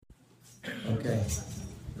Okay.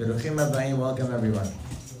 Beruchim Habayim, welcome everyone.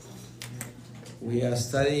 We are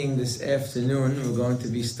studying this afternoon, we're going to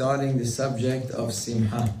be starting the subject of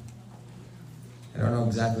Simha. I don't know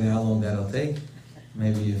exactly how long that'll take.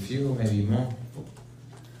 Maybe a few, maybe more.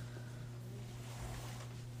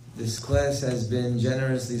 This class has been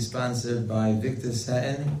generously sponsored by Victor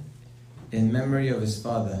Satin in memory of his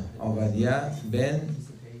father, Obadiah ben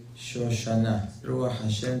Shoshana. Ruach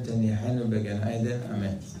Hashem tenihenu began Eden.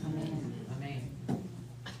 Amen.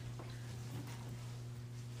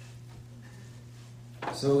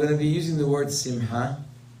 So we're going to be using the word Simha.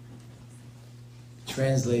 It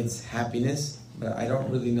translates happiness, but I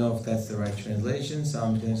don't really know if that's the right translation, so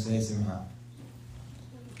I'm going to say Simha.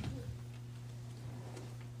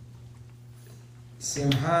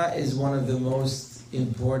 Simha is one of the most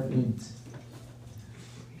important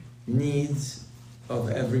needs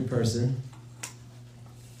of every person.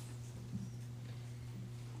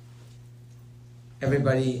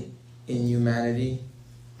 Everybody in humanity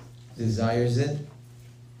desires it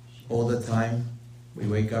all the time. We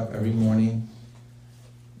wake up every morning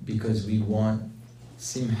because we want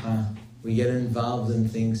Simha. We get involved in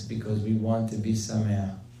things because we want to be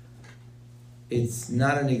Sameach. It's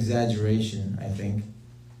not an exaggeration, I think,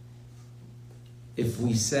 if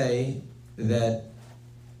we say that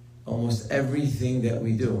almost everything that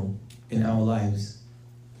we do in our lives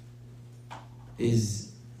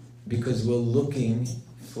is because we're looking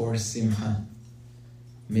for Simha.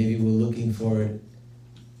 Maybe we're looking for it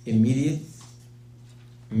immediate,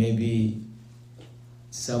 maybe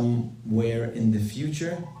somewhere in the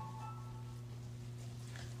future.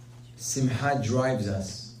 Simha drives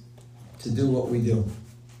us to do what we do.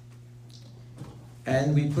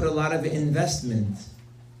 And we put a lot of investment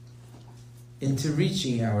into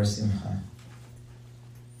reaching our Simha.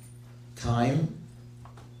 Time,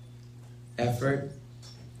 effort,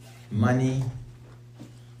 money,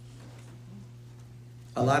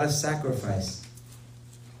 a lot of sacrifice,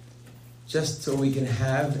 just so we can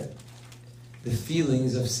have the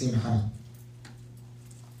feelings of Simha.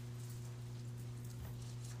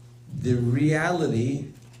 The reality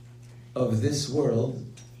of this world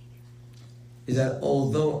is that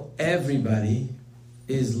although everybody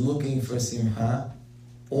is looking for Simha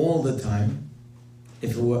all the time,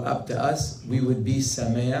 if it were up to us, we would be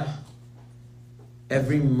Sameach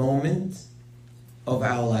every moment of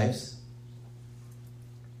our lives.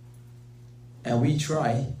 And we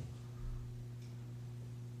try.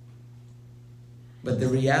 But the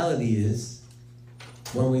reality is,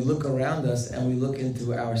 when we look around us and we look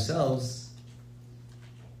into ourselves,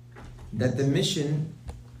 that the mission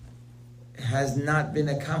has not been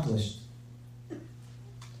accomplished.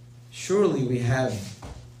 Surely we have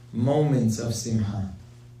moments of Simha.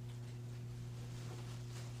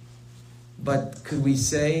 But could we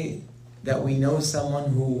say that we know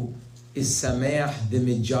someone who is Sameach the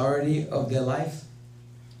majority of their life?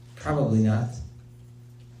 Probably not.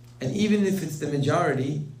 And even if it's the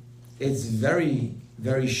majority, it's very,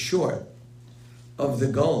 very short of the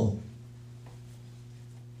goal.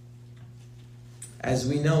 As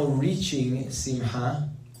we know, reaching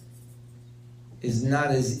Simha is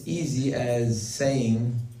not as easy as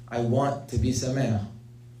saying, I want to be Sameach.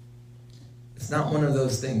 It's not one of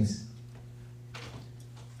those things.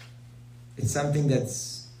 It's something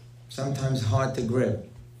that's sometimes hard to grip.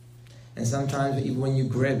 And sometimes even when you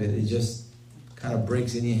grab it, it just kind of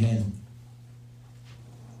breaks in your hand.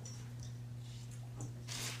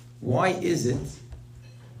 Why is it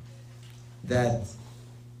that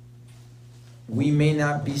we may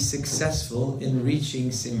not be successful in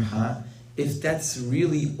reaching Simha if that's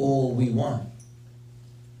really all we want?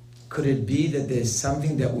 Could it be that there's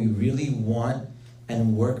something that we really want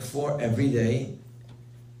and work for every day,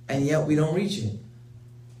 and yet we don't reach it?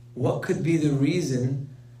 What could be the reason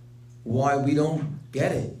why we don't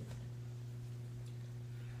get it?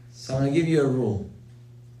 So I'm going to give you a rule.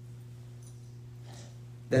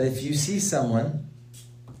 That if you see someone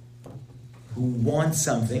who wants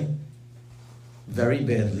something very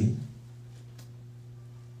badly,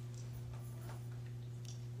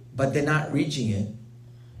 but they're not reaching it,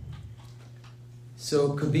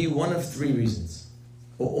 so it could be one of three reasons,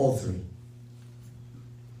 or all three.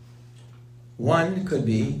 One could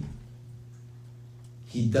be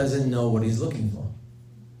he doesn't know what he's looking for.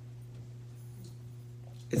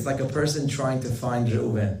 It's like a person trying to find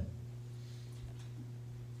Reuven.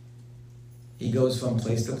 He goes from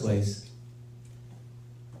place to place,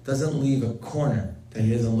 doesn't leave a corner that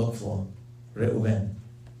he doesn't look for Reuven,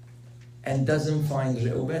 and doesn't find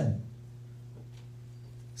Reuven.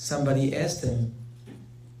 Somebody asked him,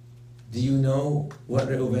 do you know what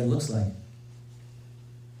Reuven looks like?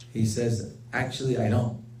 He says, actually, I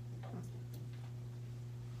don't.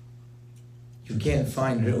 You can't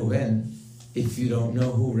find Reuven if you don't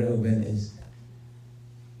know who Reuven is.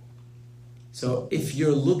 So if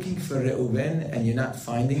you're looking for Reuven and you're not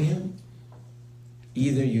finding him,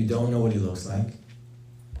 either you don't know what he looks like,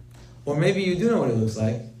 or maybe you do know what he looks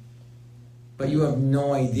like, but you have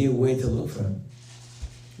no idea where to look for him.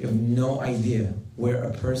 You have no idea where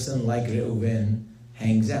a person like Reuven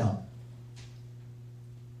hangs out.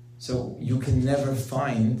 So you can never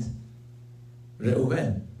find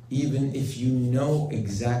Reuven, even if you know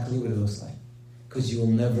exactly what it looks like, because you will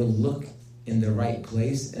never look in the right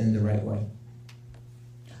place and in the right way.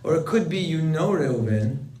 Or it could be you know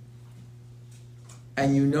Reuven,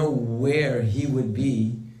 and you know where he would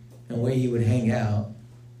be and where he would hang out,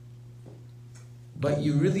 but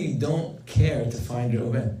you really don't care to find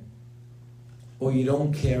Reuven, or you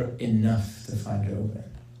don't care enough to find Reuven.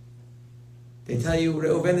 They tell you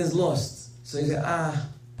Reuven is lost, so you say,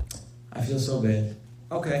 I feel so bad.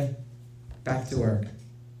 Okay, back to work.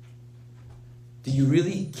 Do you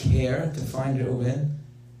really care to find Reuven?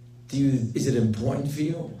 Is it important for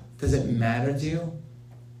you? Does it matter to you?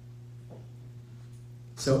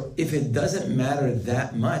 So if it doesn't matter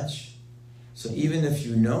that much, so even if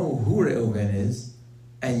you know who Reuven is,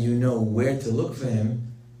 and you know where to look for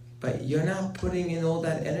him, but you're not putting in all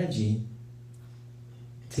that energy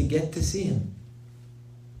to get to see him.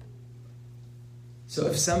 So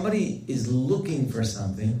if somebody is looking for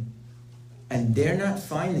something, and they're not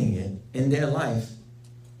finding it in their life,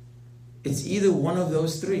 it's either one of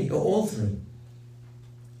those three, or all three.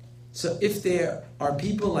 So if there are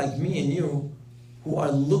people like me and you who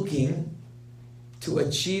are looking to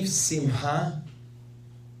achieve Simha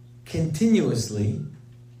continuously,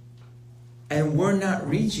 and we're not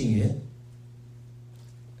reaching it,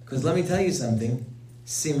 because let me tell you something,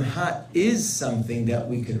 Simha is something that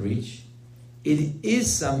we could reach. It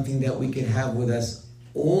is something that we can have with us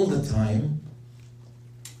all the time.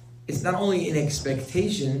 It's not only an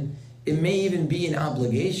expectation, it may even be an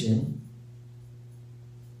obligation.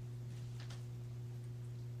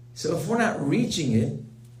 So if we're not reaching it,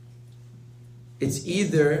 it's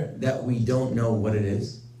either that we don't know what it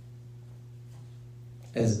is,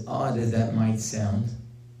 as odd as that might sound,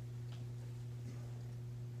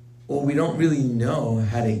 or we don't really know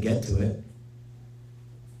how to get to it,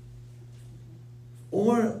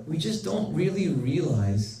 or we just don't really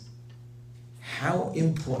realize how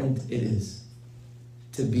important it is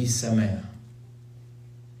to be Sameach.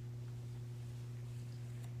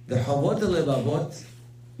 The Chavot HaLevavot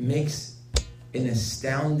makes an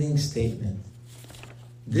astounding statement.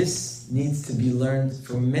 This needs to be learned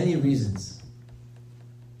for many reasons,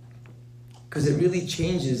 because it really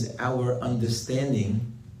changes our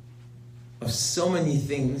understanding of so many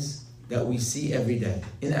things that we see every day,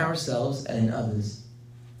 in ourselves and in others.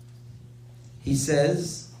 He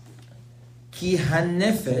says, Ki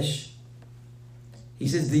hanefesh, he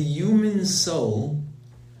says the human soul,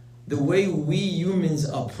 the way we humans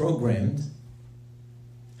are programmed,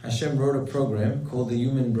 Hashem wrote a program called the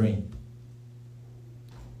human brain.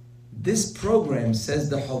 This program, says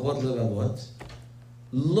the Chavot Levavot,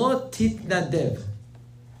 Lo titnadev.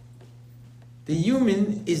 The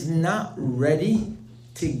human is not ready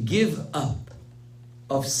to give up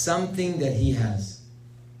of something that he has.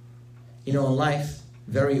 You know, in life,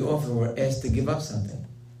 very often we're asked to give up something.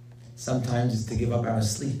 Sometimes it's to give up our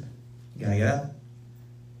sleep. You gotta get up.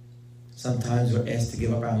 Sometimes we're asked to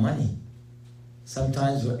give up our money.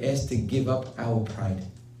 Sometimes we're asked to give up our pride.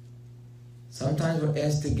 Sometimes we're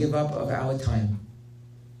asked to give up of our time,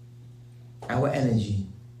 our energy.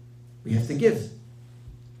 We have to give.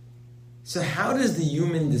 So how does the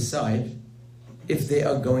human decide if they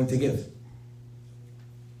are going to give?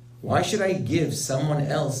 Why should I give someone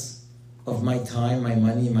else of my time, my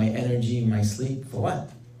money, my energy, my sleep? For what?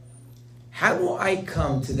 How do I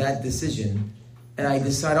come to that decision and I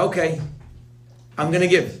decide, okay, I'm going to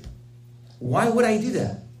give? Why would I do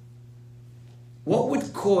that? What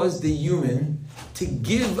would cause the human to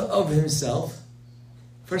give of himself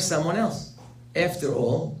for someone else? After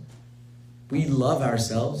all, we love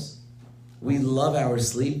ourselves, we love our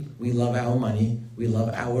sleep, we love our money, we love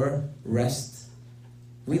our rest,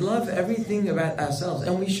 we love everything about ourselves,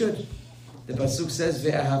 and we should. The Pasuk says,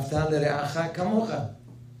 Ve'ahavta l're'acha kamocha.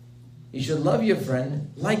 You should love your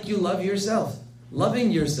friend like you love yourself. Loving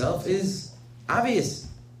yourself is obvious.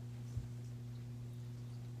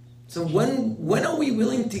 So when are we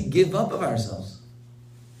willing to give up of ourselves?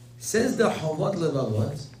 Says the Chavot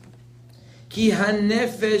Levavot, Ki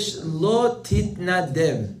hanefesh lo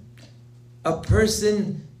titnadev. A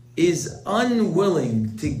person is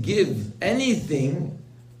unwilling to give anything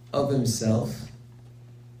of himself,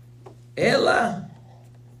 Ela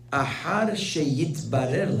ahar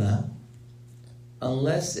sheyitbarer,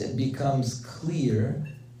 unless it becomes clear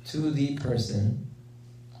to the person,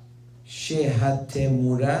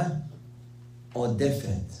 shehatemura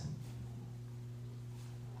odefet,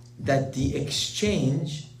 that the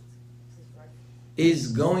exchange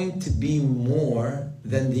is going to be more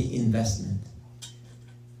than the investment.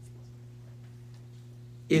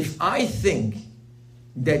 If I think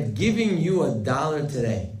that giving you $1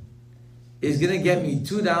 today is going to get me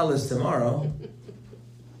 $2 tomorrow,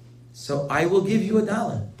 so I will give you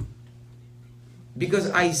 $1 because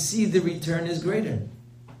I see the return is greater.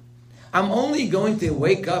 I'm only going to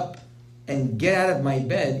wake up and get out of my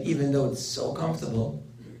bed, even though it's so comfortable,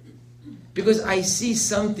 because I see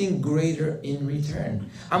something greater in return.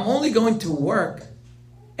 I'm only going to work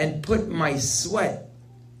and put my sweat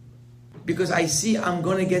because I see I'm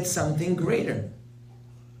going to get something greater.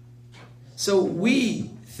 So we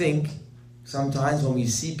think sometimes when we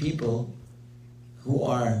see people who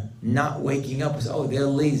are not waking up, we say, oh, they're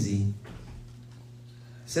lazy.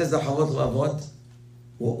 Says the Chavot Lavot,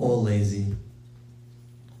 we're all lazy.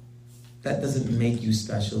 That doesn't make you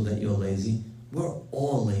special that you're lazy. We're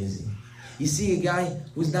all lazy. You see a guy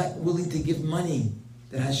who's not willing to give money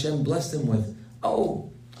that Hashem blessed him with.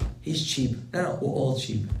 Oh, he's cheap. No, we're all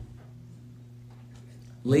cheap.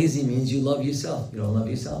 Lazy means you love yourself. You don't love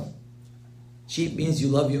yourself. Cheap means you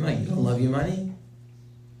love your money. You don't love your money.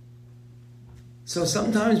 So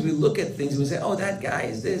sometimes we look at things and we say, oh, that guy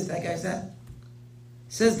is this, that guy is that.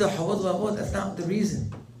 Says the Chavot Lavot, that's not the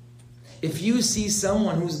reason. If you see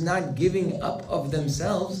someone who's not giving up of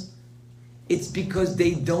themselves, it's because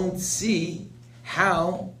they don't see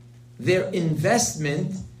how their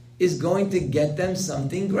investment is going to get them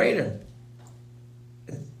something greater.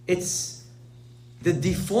 It's the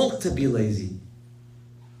default to be lazy.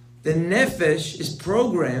 The nefesh is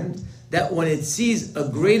programmed that when it sees a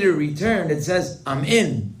greater return, it says, I'm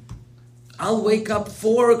in. I'll wake up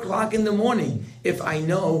 4 o'clock in the morning if I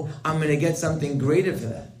know I'm going to get something greater for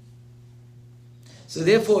that. So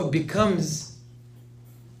therefore it becomes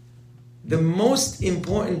the most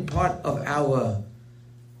important part of our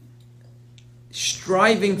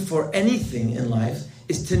striving for anything in life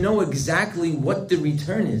is to know exactly what the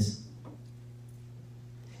return is.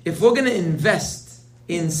 If we're going to invest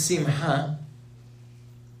in Simha,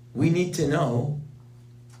 we need to know,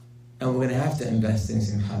 and we're going to have to invest in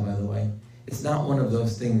Simha, by the way. It's not one of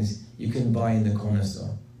those things you can buy in the corner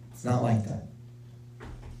store. It's not like that.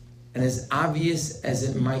 And as obvious as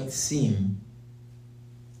it might seem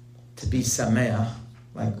to be sameach,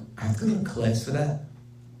 like I have to go to class for that,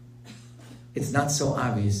 it's not so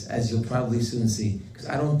obvious, as you'll probably soon see, because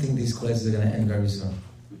I don't think these classes are going to end very soon.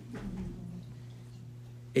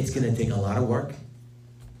 It's going to take a lot of work.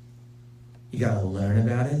 You got to learn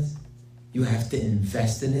about it. You have to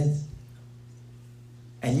invest in it.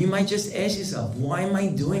 And you might just ask yourself, why am I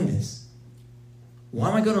doing this? Why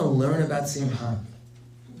am I going to learn about Simha?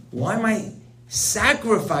 Why am I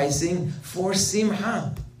sacrificing for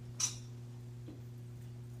Simha?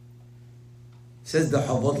 Says the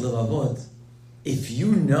Chavot Levavot, if you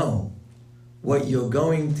know what you're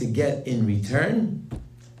going to get in return,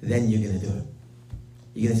 then you're going to do it.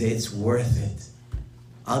 You're going to say, it's worth it.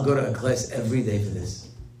 I'll go to a class every day for this.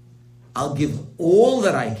 I'll give all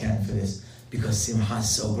that I can for this because Simha is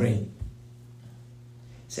so great.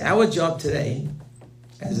 So our job today,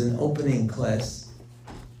 as an opening class,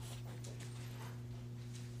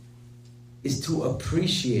 is to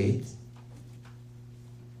appreciate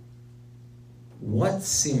what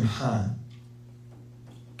Simha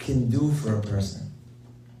can do for a person.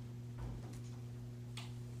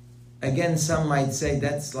 Again, some might say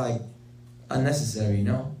that's like unnecessary,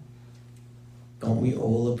 no? Don't we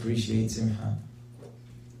all appreciate Simha?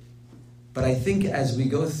 But I think as we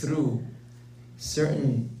go through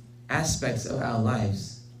certain aspects of our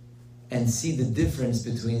lives and see the difference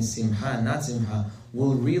between Simha and not Simha,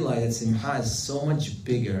 we'll realize that Simha is so much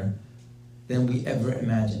bigger than we ever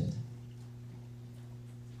imagined.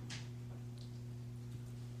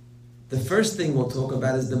 The first thing we'll talk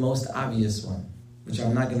about is the most obvious one, which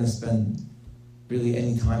I'm not going to spend really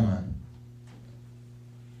any time on.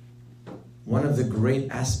 One of the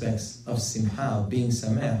great aspects of Simha, of being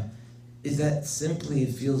Sameach, is that simply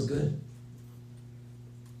it feels good.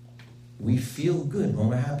 We feel good when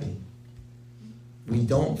we're happy. We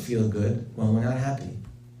don't feel good when we're not happy.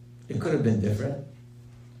 It could have been different,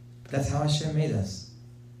 but that's how Hashem made us.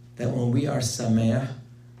 That when we are Sameach,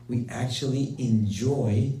 we actually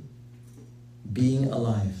enjoy being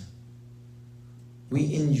alive.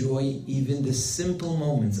 We enjoy even the simple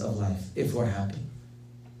moments of life if we're happy.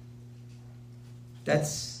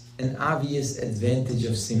 That's an obvious advantage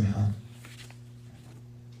of Simha.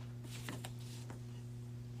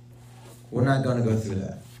 We're not going to go through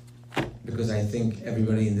that, because I think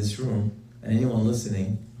everybody in this room and anyone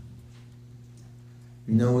listening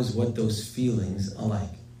knows what those feelings are like.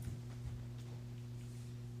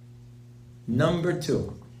 Number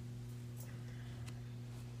 2.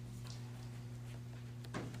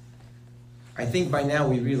 I think by now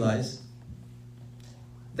we realize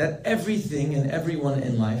that everything and everyone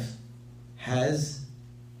in life has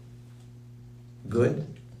good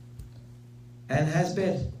and has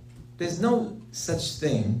bad. There's no such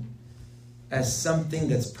thing as something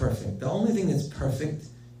that's perfect. The only thing that's perfect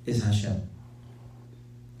is Hashem.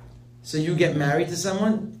 So you get married to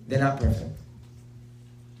someone, they're not perfect.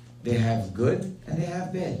 They have good and they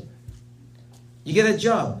have bad. You get a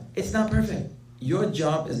job, it's not perfect. Your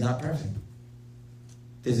job is not perfect.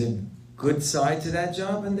 There's a good side to that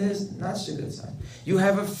job and there's not such a good side. You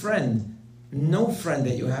have a friend. No friend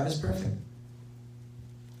that you have is perfect.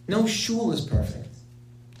 No shul is perfect.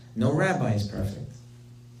 No rabbi is perfect.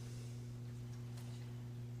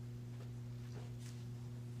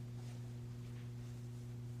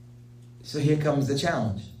 So here comes the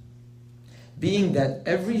challenge. Being that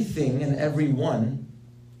everything and everyone,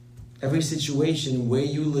 every situation where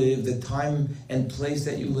you live, the time and place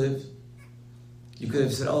that you live, you could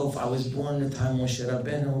have said, oh, if I was born in the time Moshe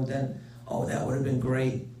Rabbeinu, then, oh, that would have been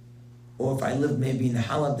great. Or if I lived maybe in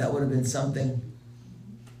Halab, that would have been something.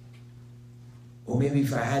 Or maybe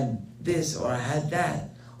if I had this, or I had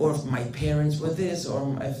that. Or if my parents were this,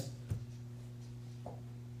 or if...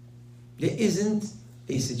 There isn't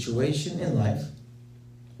a situation in life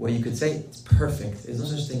where you could say it's perfect. There's no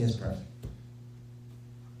such thing as perfect.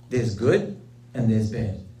 There's good and there's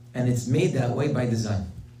bad. And it's made that way by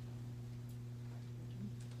design.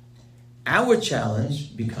 Our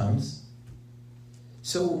challenge becomes,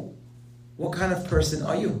 so what kind of person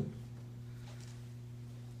are you?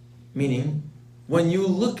 Meaning, when you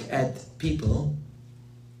look at people,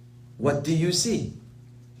 what do you see?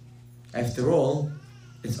 After all,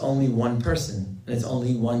 it's only one person, and it's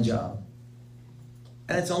only one job,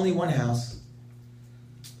 and it's only one house.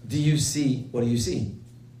 What do you see?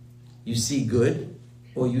 You see good,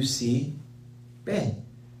 or you see bad.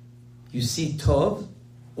 You see tov,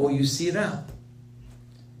 or you see ra.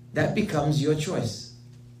 That becomes your choice.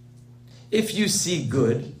 If you see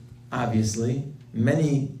good, obviously,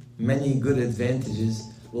 many good advantages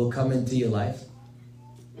will come into your life.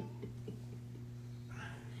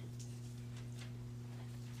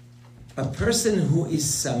 A person who is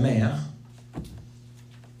sameach,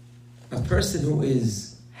 a person who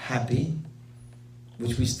is happy,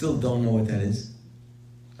 which we still don't know what that is,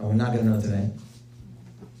 and we're not going to know today.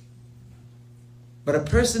 But a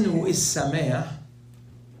person who is sameach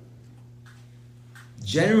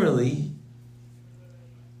generally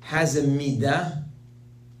has a midah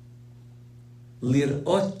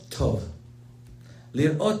lir'ot tov.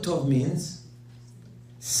 Lir'ot tov means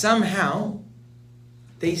somehow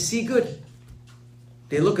they see good.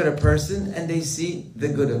 They look at a person and they see the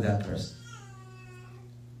good of that person.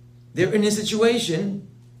 They're in a situation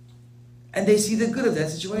and they see the good of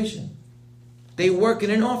that situation. They work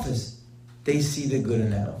in an office. They see the good in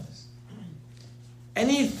that office.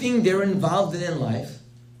 Anything they're involved in life,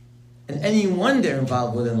 and anyone they're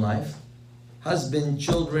involved with in life, husband,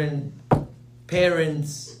 children,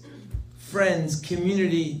 parents, friends,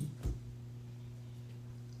 community,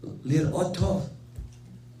 lir'ot tov.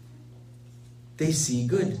 They see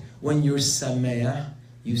good. When you're sameach,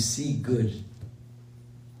 you see good.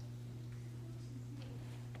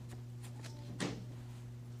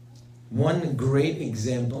 One great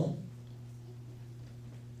example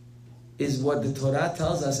is what the Torah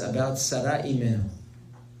tells us about Sarah Imenu.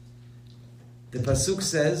 The Pasuk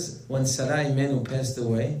says, when Sarah Imenu passed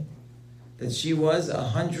away, that she was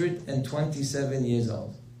 127 years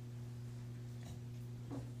old.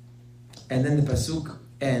 And then the Pasuk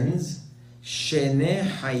ends, Shene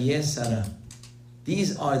Haye Sarah.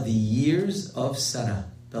 These are the years of Sarah,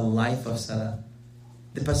 the life of Sarah.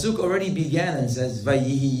 The Pasuk already began and says,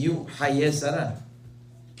 Vayihiyu Haye Sarah.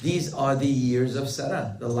 These are the years of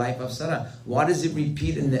Sarah, the life of Sarah. Why does it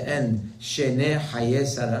repeat in the end, Shene Haye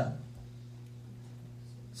Sarah?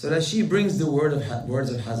 So that she brings the words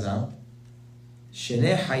of Hazal.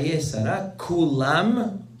 Shene Haye Sarah,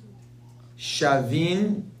 Kulam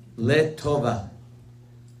Shavin Letova.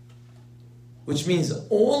 Which means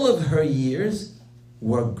all of her years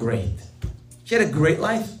were great. She had a great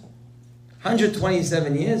life.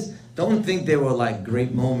 127 years. Don't think they were like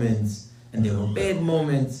great moments and there were bad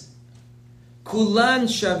moments. Kulan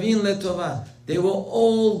Shavin Letova. They were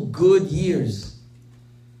all good years.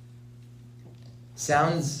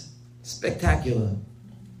 sounds spectacular.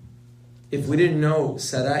 If we didn't know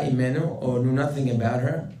Sarah Imenu or knew nothing about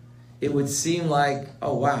her, it would seem like,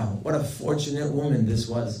 oh wow, what a fortunate woman this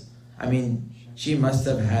was. I mean, she must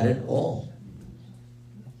have had it all.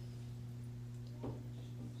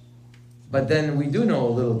 But then we do know a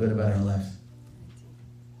little bit about her life.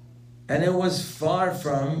 And it was far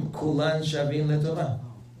from Kulan Shavin Letova.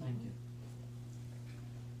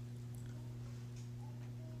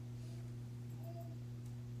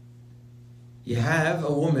 You have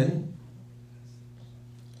a woman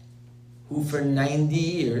who for 90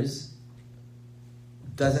 years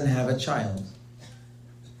doesn't have a child.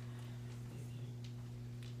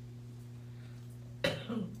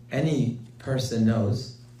 Any person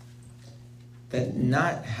knows that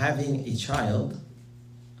not having a child,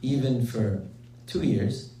 even for 2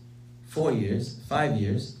 years, 4 years, 5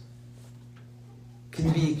 years,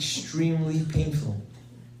 can be extremely painful.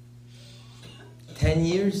 10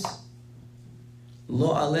 years,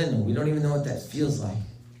 lo alenu, we don't even know what that feels like.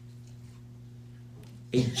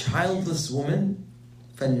 A childless woman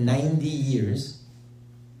for 90 years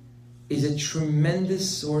is a tremendous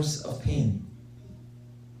source of pain.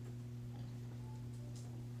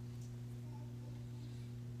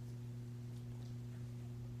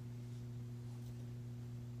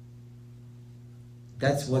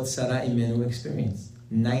 That's what Sarah Imenu experienced.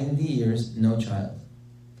 90 years, no child.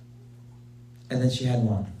 And then she had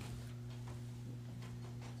one.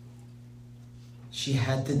 She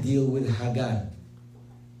had to deal with Hagar.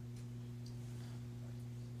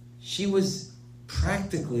 She was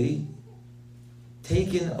practically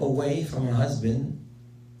taken away from her husband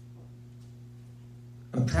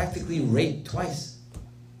and practically raped twice.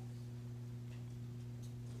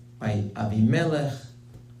 By Abimelech,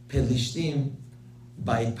 Pelishtim,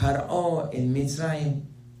 by Paro in Mitzrayim.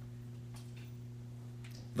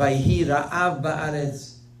 Vayhi Ra'av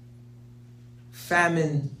Ba'aretz.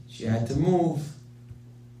 Famine, she had to move.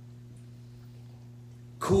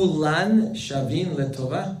 Kulan Shavin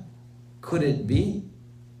Letova. Could it be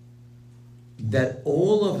that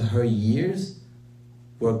all of her years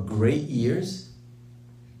were great years?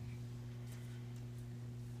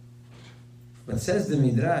 But says the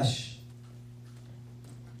Midrash,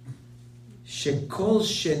 Shekol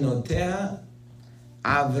Shenotea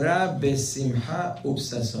Avra Besimha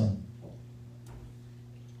Upsason.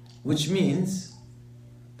 Which means,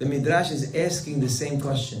 the Midrash is asking the same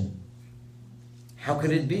question. How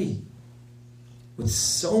could it be? With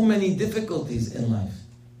so many difficulties in life,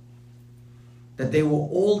 that they were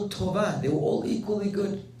all tova, they were all equally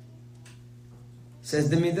good. Says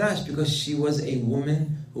the Midrash, because she was a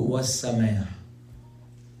woman who was sameah.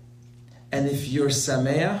 And if you're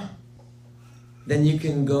sameah, then you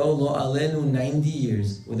can go lo alenu 90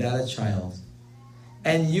 years without a child,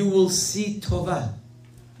 and you will see tova.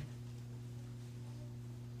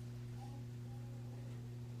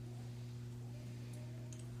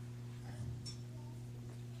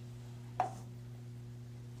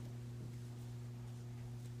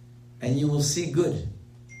 And you will see good.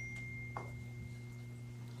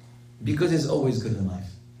 Because it's always good in life.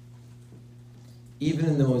 Even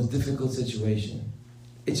in the most difficult situation.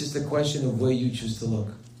 It's just a question of where you choose to look.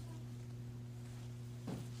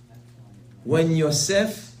 When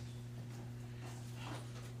Yosef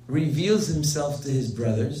reveals himself to his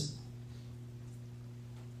brothers,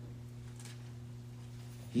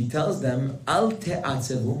 he tells them, Al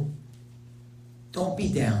te'atzevu, don't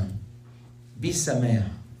be down, be sameach.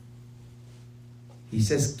 He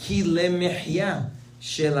says, Ki lemihya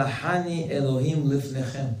shelahani Elohim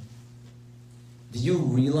lifnechem. Do you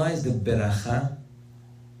realize the beracha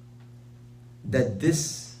that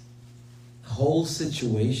this whole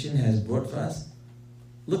situation has brought for us?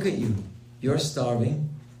 Look at you. You're starving.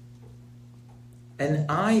 And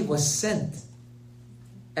I was sent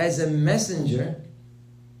as a messenger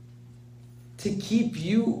to keep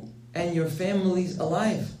you and your families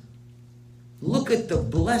alive. Look at the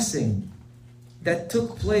blessing that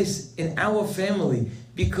took place in our family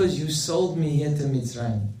because you sold me here to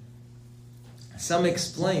Mitzrayim. Some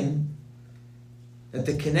explain that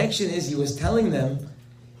the connection is he was telling them,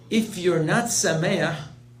 if you're not sameach,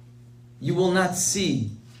 you will not see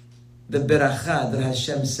the beracha that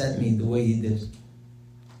Hashem sent me the way He did.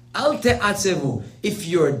 Al te'atzevu. If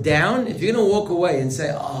you're down, if you're going to walk away and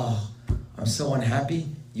say, oh, I'm so unhappy,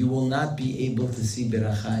 you will not be able to see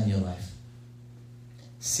beracha in your life.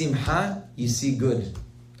 Simha, you see good.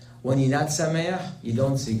 When you're not sameach, you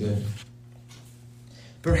don't see good.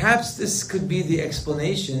 Perhaps this could be the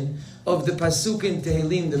explanation of the pasuk in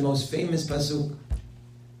Tehillim, the most famous pasuk.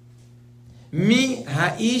 Mi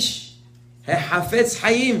ha'ish ha'hafetz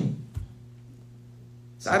hayim.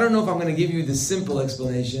 So I don't know if I'm going to give you the simple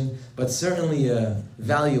explanation, but certainly a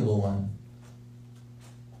valuable one.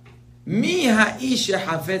 Mi ha'isha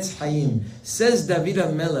hafetz hayim, says David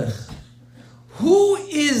HaMelech. Who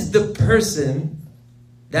is the person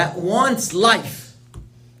that wants life?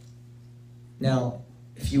 Now,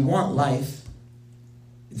 if you want life,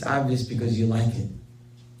 it's obvious because you like it.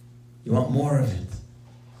 You want more of it.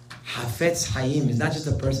 Hafetz hayim is not just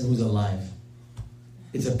a person who's alive.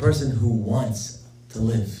 It's a person who wants to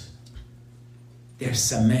live. They're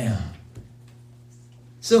sameach.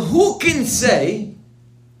 So who can say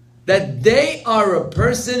that they are a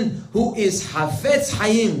person who is hafetz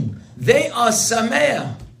hayim? They are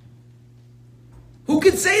sameach. Who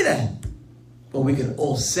can say that? Well, we can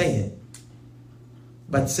all say it.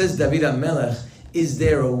 But says David HaMelech, is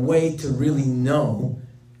there a way to really know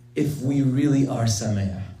if we really are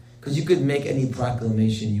sameach? Because you could make any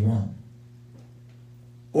proclamation you want.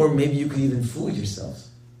 Or maybe you could even fool yourself,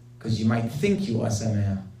 because you might think you are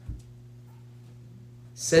sameach.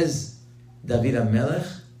 Says David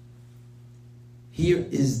HaMelech, here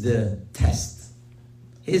is the test.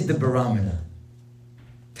 Here's the barometer.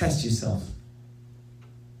 Test yourself.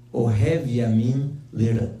 Ohev yamim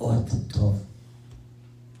lir'ot tov.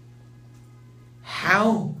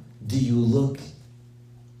 How do you look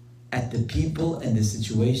at the people and the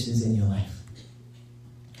situations in your life?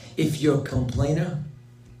 If you're a complainer,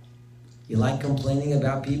 you like complaining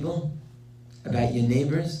about people, about your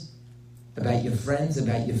neighbors, about your friends,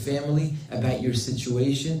 about your family, about your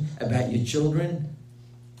situation, about your children.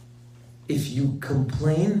 If you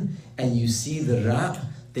complain and you see the ra',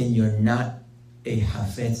 then you're not a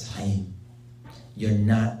hafetz hayim. You're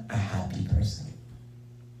not a happy person.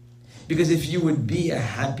 Because if you would be a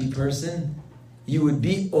happy person, you would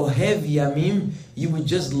be ohev yamim, you would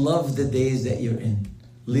just love the days that you're in.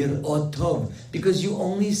 Lir'ot tov, because you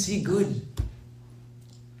only see good.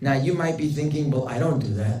 Now you might be thinking, well, I don't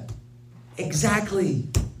do that. Exactly.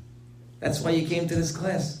 That's why you came to this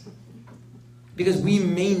class. Because we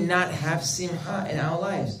may not have simha in our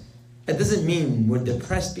lives. It doesn't mean we're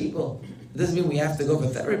depressed people. It doesn't mean we have to go for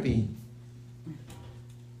therapy.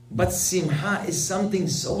 But simha is something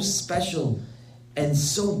so special and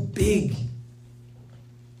so big.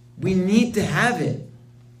 We need to have it.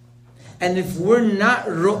 And if we're not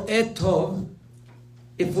ro'eh tov,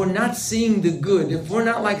 if we're not seeing the good, if we're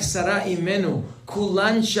not like Sarah Imenu,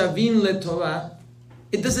 kulan shavin letovah,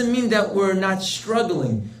 it doesn't mean that we're not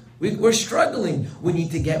struggling. We're struggling. We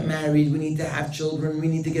need to get married. We need to have children. We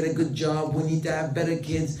need to get a good job. We need to have better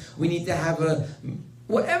kids. We need to have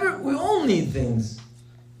whatever. We all need things.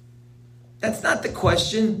 That's not the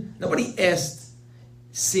question. Nobody asked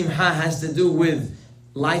simha has to do with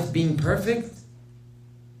life being perfect.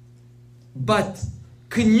 But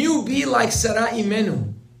can you be like Sarah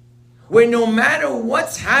Imenu, where no matter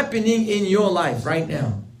what's happening in your life right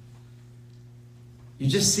now, you're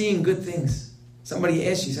just seeing good things? Somebody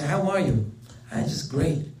asks you, say, how are you? I'm just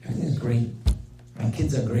great. Everything's great. My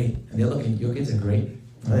kids are great. And they're looking, your kids are great.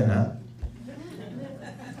 No, they're not.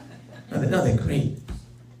 No, they're great.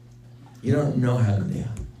 You don't know how good they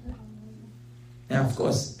are. Now, of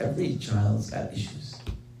course, every child's got issues.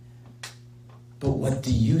 But what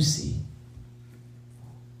do you see?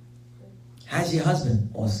 How's your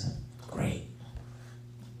husband? Awesome. Great.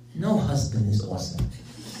 No husband is awesome.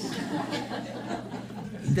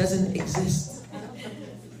 He doesn't exist.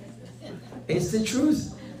 It's the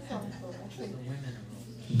truth.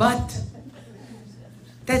 But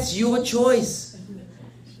that's your choice.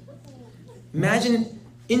 Imagine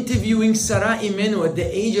interviewing Sarah Imenu at the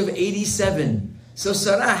age of 87. So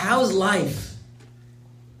Sarah, how's life?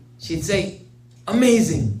 She'd say,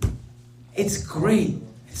 amazing. It's great.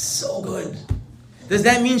 It's so good. Does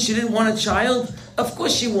that mean she didn't want a child? Of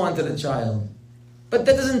course she wanted a child. But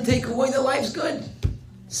that doesn't take away that life's good.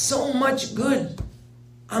 So much good.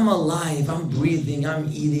 I'm alive, I'm breathing, I'm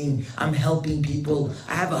eating, I'm helping people.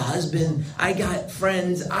 I have a husband, I got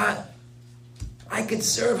friends, I could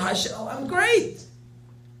serve Hashem. Oh, I'm great.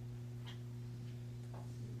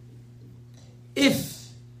 If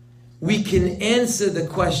we can answer the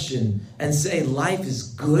question and say life is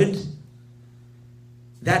good,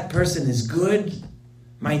 that person is good,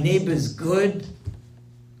 my neighbor is good,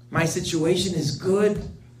 my situation is good,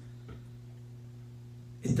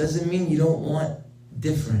 it doesn't mean you don't want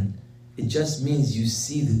different. It just means you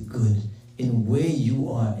see the good in where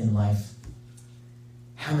you are in life.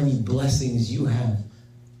 How many blessings you have.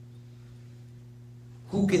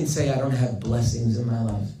 Who can say I don't have blessings in my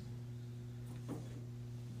life?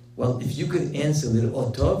 Well, if you could answer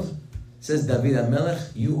Lir'ot Tov, says David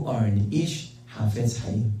HaMelech, you are an ish hafetz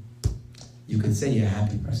hayim. You could say you're a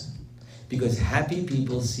happy person. Because happy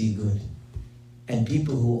people see good. And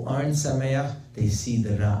people who aren't sameach, they see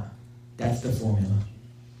the ra. That's the formula.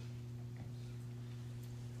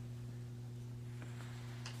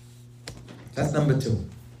 That's number 2.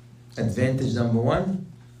 Advantage number 1,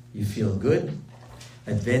 you feel good.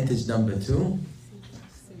 Advantage number 2,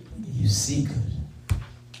 you see good.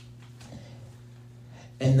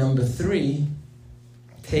 And number 3,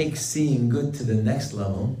 take seeing good to the next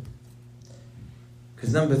level.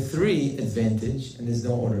 Because number 3 advantage, and there's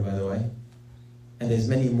no order by the way, and there's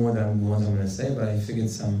many more than the ones I'm going to say, but I figured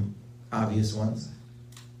some obvious ones,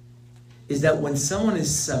 is that when someone is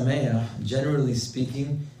sameach, generally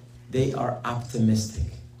speaking, they are optimistic.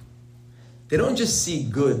 They don't just see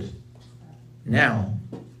good now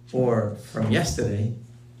or from yesterday.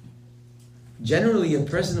 Generally, a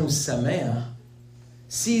person who's sameach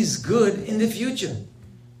sees good in the future.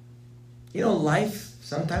 You know, life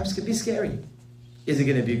sometimes can be scary. Is it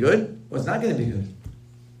going to be good or it's not going to be good?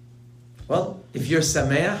 Well, if you're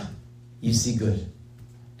sameach, you see good.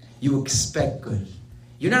 You expect good.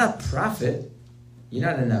 You're not a prophet. You're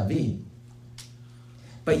not a navi.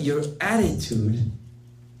 But your attitude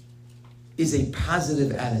is a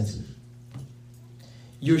positive attitude.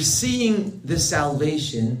 You're seeing the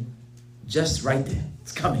salvation just right there.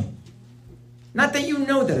 It's coming. Not that you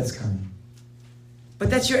know that it's coming,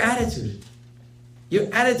 but that's your attitude.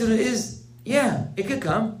 Your attitude is, yeah, it could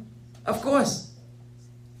come. Of course.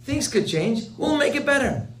 Things could change. We'll make it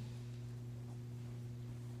better.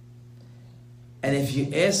 And if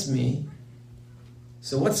you ask me,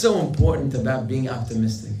 so what's so important about being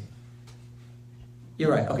optimistic?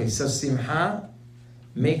 You're right. Okay, so Simha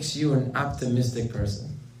makes you an optimistic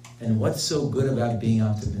person. And what's so good about being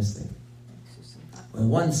optimistic? Well,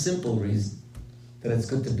 one simple reason that it's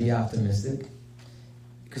good to be optimistic,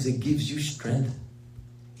 because it gives you strength.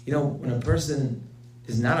 You know, when a person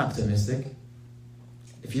is not optimistic,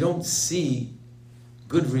 if you don't see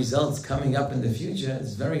good results coming up in the future,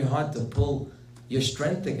 it's very hard to pull your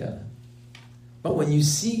strength together. But when you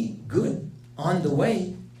see good on the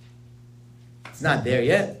way, it's not there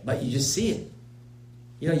yet, but you just see it.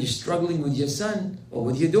 You know, you're struggling with your son or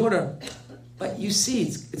with your daughter, but you see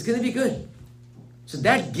it's going to be good. So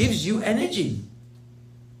that gives you energy.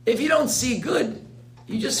 If you don't see good,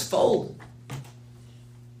 you just fold.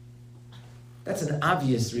 That's an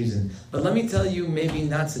obvious reason. But let me tell you, maybe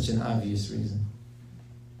not such an obvious reason.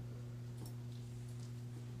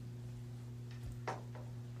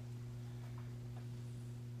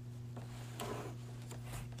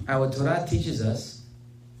 Our Torah teaches us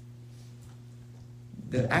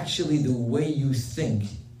that actually the way you think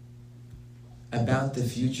about the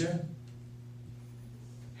future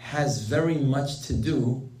has very much to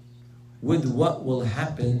do with what will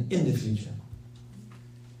happen in the future.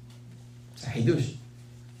 It's a hidush.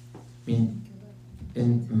 I mean,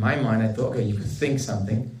 in my mind, I thought, okay, you could think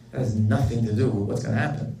something that has nothing to do with what's going to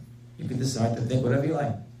happen. You can decide to think whatever you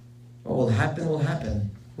like. What will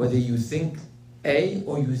happen, whether you think A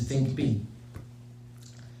or you think B.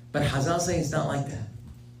 But Hazal say it's not like that.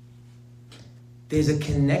 There's a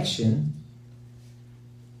connection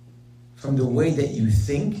from the way that you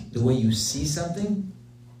think, the way you see something,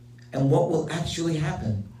 and what will actually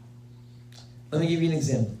happen. Let me give you an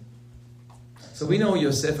example. So we know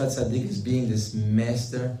Yosef HaTzadik as being this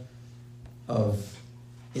master of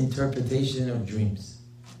interpretation of dreams.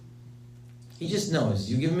 He just knows.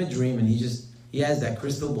 You give him a dream and he has that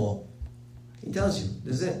crystal ball. He tells you,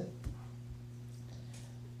 this is it.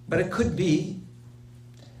 But it could be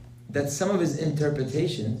that some of his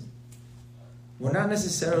interpretations were not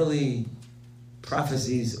necessarily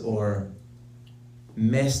prophecies or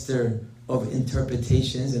master of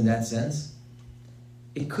interpretations in that sense.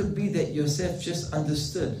 It could be that Yosef just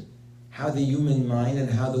understood how the human mind and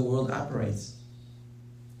how the world operates.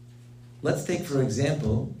 Let's take, for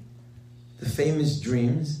example, the famous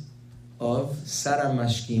dreams of Sarah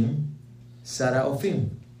Mashkim, Sarah Ofim.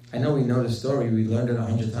 I know we know the story, we learned it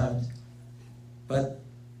 100 times. But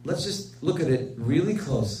let's just look at it really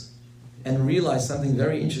close and realize something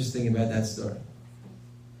very interesting about that story.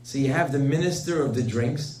 So you have the minister of the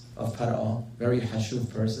drinks of Paro, very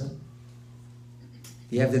hashuv person.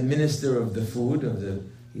 You have the minister of the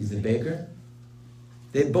food, he's the baker.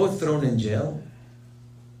 They're both thrown in jail.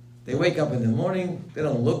 They wake up in the morning, they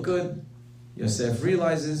don't look good. Yosef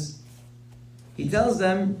realizes. He tells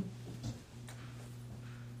them,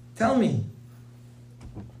 tell me.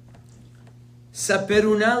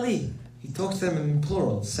 Saperunali. He talks to them in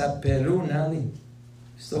plural. Saperunali.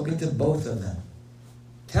 He's talking to both of them.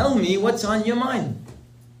 Tell me what's on your mind.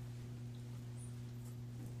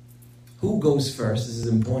 Who goes first? This is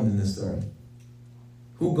important in this story.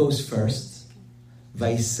 Who goes first?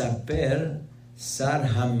 Vaisaper sar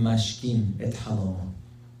hamashkim et halomo.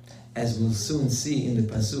 As we'll soon see in the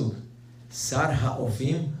pasuk, Sar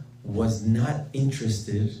ha'ofim was not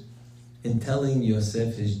interested in telling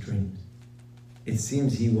Yosef his dreams. It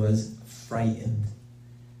seems he was frightened.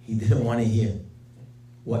 He didn't want to hear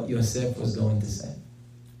what Yosef was going to say.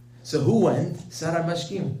 So who went? Sar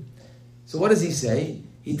hamashkim. So what does he say?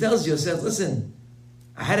 He tells Yosef, listen,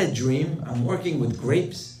 I had a dream. I'm working with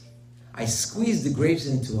grapes. I squeezed the grapes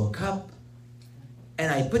into a cup,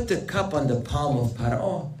 and I put the cup on the palm of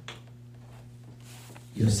Paro.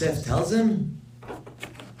 Yosef tells him,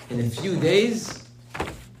 in a few days,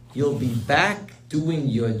 you'll be back doing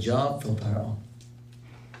your job for Paro.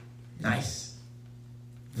 Nice.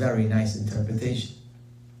 Very nice interpretation.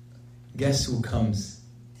 Guess who comes?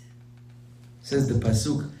 Says the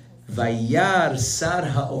pasuk, Vayar sar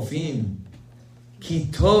ha'ofim ki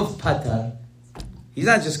tov patar. He's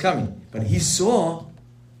not just coming, but he saw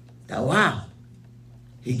that, wow,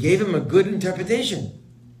 he gave him a good interpretation.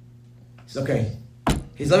 He said, okay,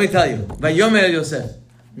 let me tell you. Vayomer Yosef.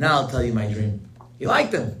 Now I'll tell you my dream. He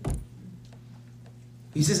liked him.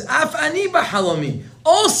 He says, Af ani b'halomi.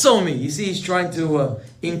 Also me. You see, he's trying to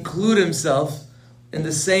include himself in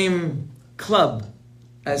the same club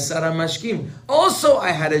as Sar hamashkim. Also,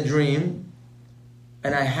 I had a dream,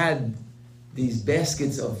 and I had these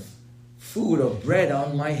baskets of food or bread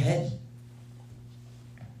on my head.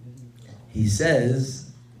 He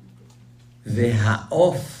says,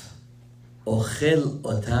 V'ha'of ochel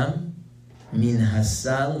otam min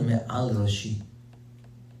hasal me'al roshi.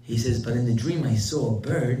 He says, but in the dream I saw a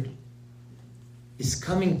bird is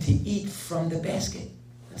coming to eat from the basket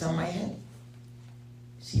that's on my head.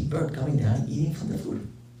 See a bird coming down, eating from the food.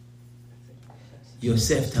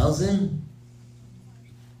 Yosef tells him,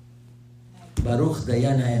 Baruch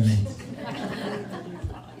Dayan HaEmet.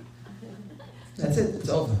 That's it, it's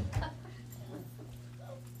over.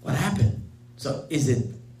 What happened? So is it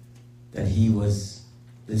that he was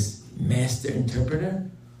this master interpreter?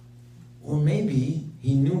 Or maybe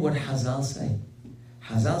he knew what Hazal say.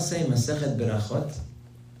 Hazal say, Masechet Berachot,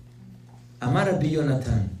 Amar Rabbi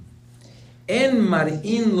Yonatan, En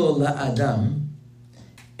mar'in lo la'adam,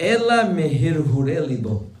 ela mehirhure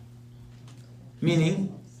libo.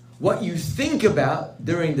 Meaning, what you think about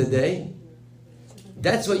during the day,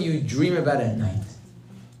 that's what you dream about at night.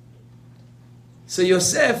 So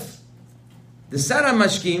Yosef, the Sar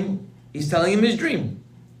hamashkim, he's telling him his dream.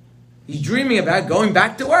 He's dreaming about going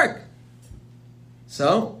back to work.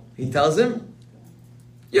 So he tells him,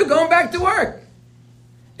 you're going back to work.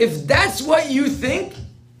 If that's what you think,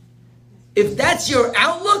 if that's your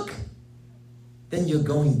outlook, then you're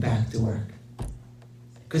going back to work.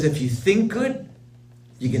 Because if you think good,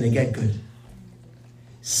 you're going to get good.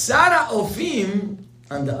 Sar ha'ofim,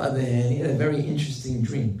 on the other hand, he had a very interesting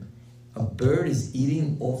dream. A bird is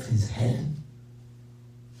eating off his head.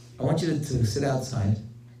 I want you to sit outside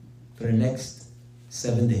for the next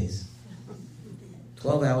 7 days,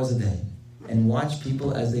 12 hours a day, and watch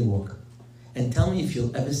people as they walk. And tell me if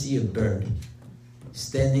you'll ever see a bird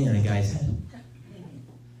standing on a guy's head.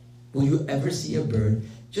 Will you ever see a bird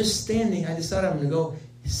just standing? I decided I'm going to go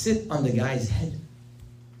sit on the guy's head.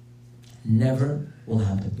 Never will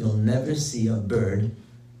happen. You'll never see a bird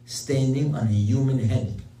standing on a human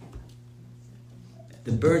head.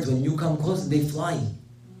 The birds, when you come close, they fly.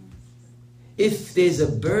 If there's a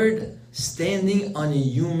bird standing on a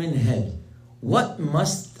human head, what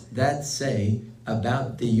must that say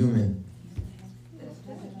about the human?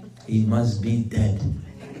 He must be dead.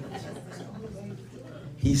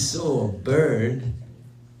 He saw a bird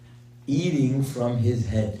eating from his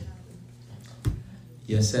head.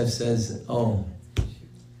 Yosef says, oh,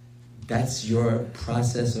 that's your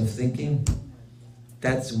process of thinking?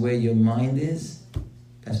 That's where your mind is?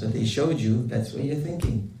 That's what they showed you. That's where you're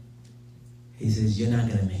thinking. He says, you're not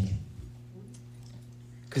going to make it.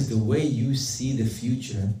 Because the way you see the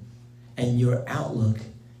future and your outlook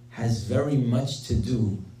has very much to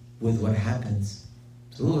do with what happens.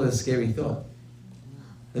 It's a little bit of a scary thought.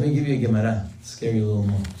 Let me give you a Gemara. Scare you a little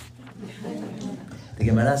more. The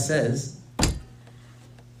Gemara says,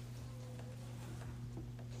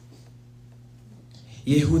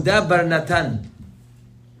 Yehuda bar Natan.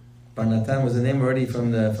 Bar Natan was the name already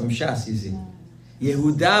from Shas, you see.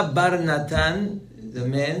 Yehuda bar Natan, the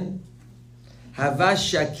man, Hava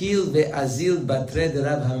Shakil ve'azil batre de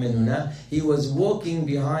Rav HaMenuna. He was walking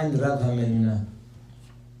behind Rav HaMenuna.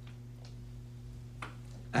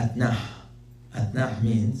 Atnah. Atnah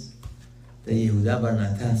means that Yehuda bar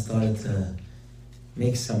Natan started to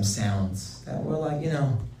make some sounds that were like,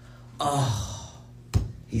 oh,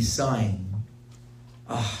 he's sighing.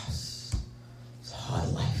 it's a hard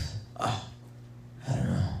life. I don't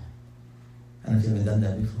know. I don't know if you've ever done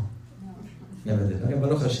that before. No. Never did. Okay,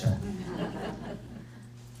 Baruch Hashem.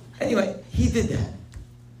 Anyway, he did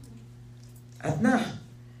that.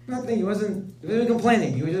 Nothing. He wasn't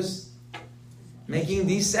complaining. He was just making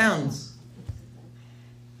these sounds.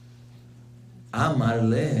 Amar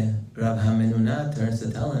le, Rav Hamenuna turns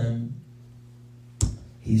to tell him.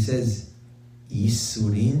 He says,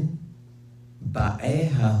 Yisurin ba'e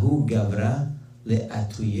hahu gavra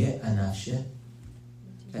le'atuye anafshe.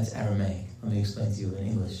 That's Aramaic. Let me explain to you in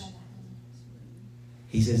English.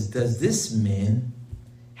 He says, does this man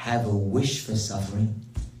have a wish for suffering?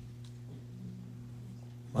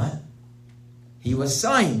 What? He was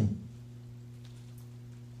sighing.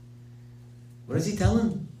 What does he tell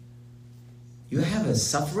him? You have a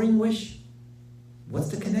suffering wish? What's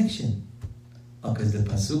the connection? Because the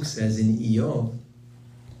pasuk says in Iyov,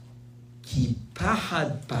 Ki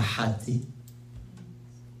pahad pahati.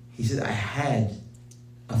 He said, I had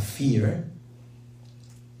a fear,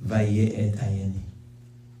 vaye'et ayeni.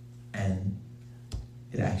 And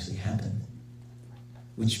it actually happened.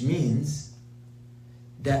 Which means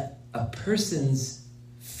that a person's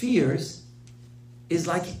fears is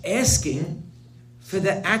like asking for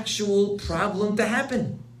the actual problem to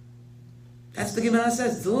happen. That's the Gemara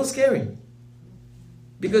says. It's a little scary.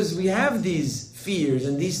 Because we have these fears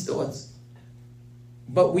and these thoughts.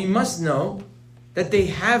 But we must know that they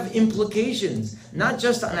have implications, not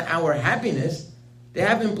just on our happiness, they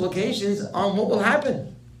have implications on what will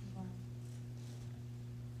happen.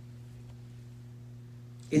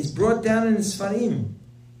 It's brought down in Sfarim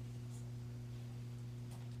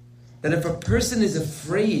that if a person is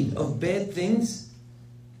afraid of bad things,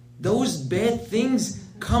 those bad things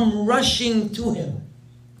come rushing to him.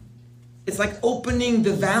 It's like opening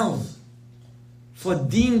the valve for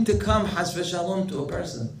deen to come, has v'shalom, to a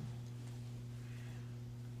person.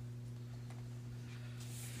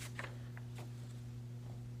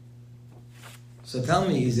 So tell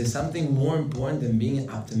me, is there something more important than being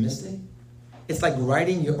optimistic? It's like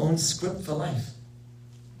writing your own script for life.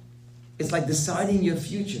 It's like deciding your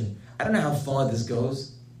future. I don't know how far this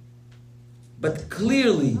goes, but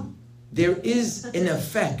clearly there is an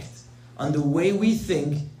effect on the way we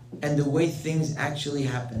think and the way things actually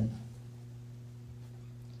happen.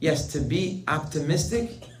 Yes, to be optimistic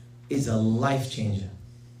is a life changer.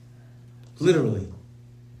 Literally.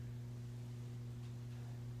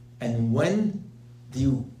 And when do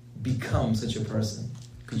you become such a person?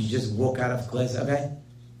 Could you just walk out of class, okay,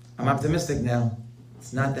 I'm optimistic now?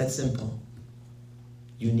 It's not that simple.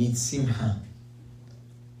 You need simha.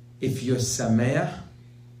 If you're sameach,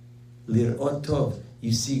 lir'ot tov,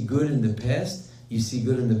 you see good in the past, you see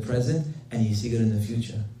good in the present, and you see good in the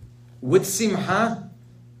future. With simha,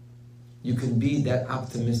 you can be that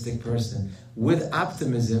optimistic person. With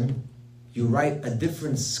optimism, you write a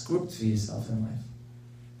different script for yourself in life.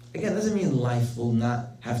 Again, doesn't mean life will not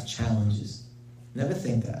have challenges. Never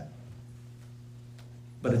think that.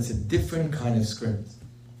 But it's a different kind of script.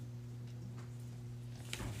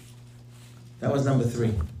 That was number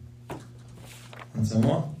 3. Want some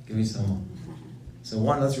more? Give me some more. So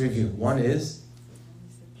 1, let's review. 1 is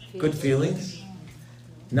good feelings.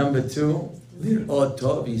 Number 2, lir'ot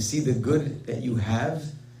tov, you see the good that you have.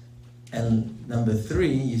 And number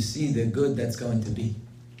 3, you see the good that's going to be.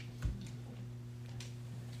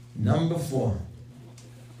 Number 4,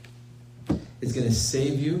 it's going to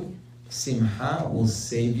save you. Simha will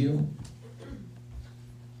save you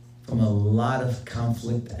from a lot of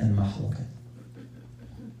conflict and mahlokat.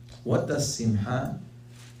 What does simha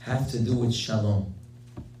have to do with shalom?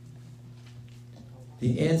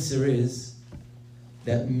 The answer is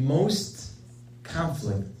that most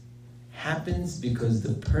conflict happens because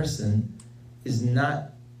the person is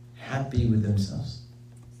not happy with themselves.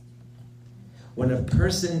 When a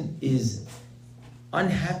person is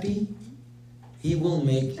unhappy, he will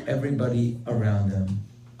make everybody around them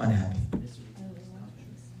unhappy.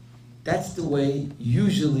 That's the way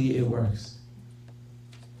usually it works.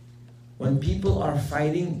 When people are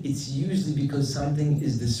fighting, it's usually because something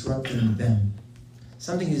is disrupting them.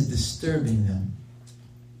 Something is disturbing them.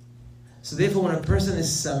 So therefore, when a person is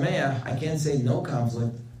sameach, I can't say no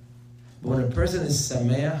conflict, but when a person is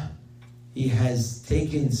sameach, he has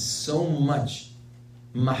taken so much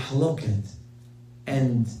mahloket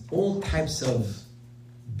and all types of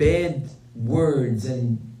bad words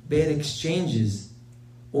and bad exchanges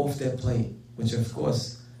off their plate, which of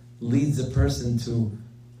course leads a person to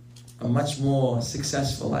a much more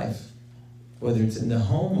successful life, whether it's in the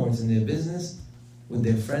home or it's in their business, with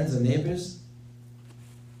their friends and neighbors.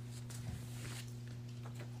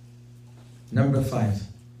 Number 5.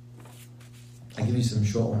 I'll give you some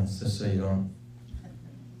short ones just so you don't.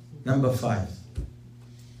 Number 5.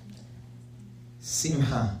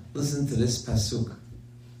 Simha. Listen to this pasuk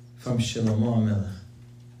from Shlomo HaMelech.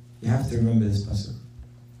 You have to remember this pasuk.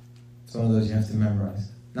 It's one of those you have to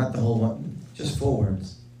memorize. Not the whole one, just 4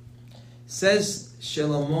 words. Says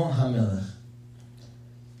Shlomo HaMelech,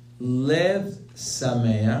 Lev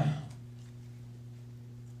Sameach,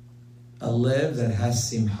 a lev that has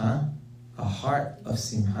simha, a heart of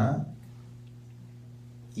simha,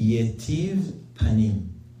 Yetiv Panim,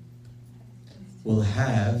 will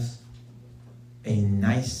have a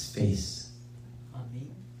nice face.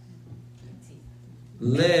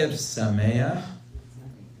 Lev Sameach,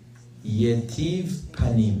 Yetiv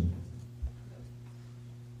Panim.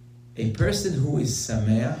 A person who is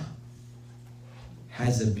Sameach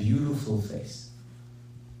has a beautiful face.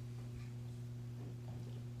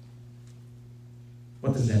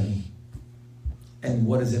 What does that mean? And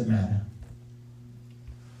what does it matter?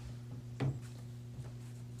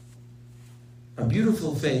 A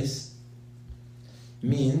beautiful face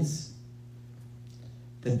means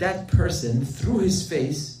that that person, through his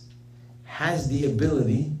face, has the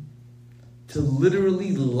ability to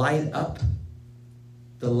literally light up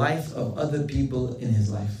the life of other people in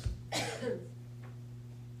his life.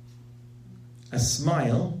 A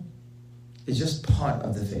smile is just part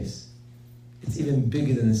of the face. It's even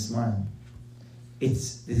bigger than a smile.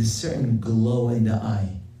 There's a certain glow in the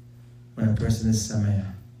eye when a person is sameach.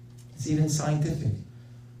 It's even scientific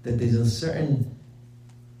that there's a certain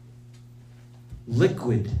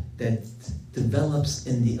liquid that develops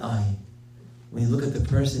in the eye. When you look at the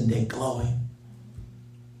person, they're glowing.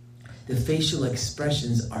 The facial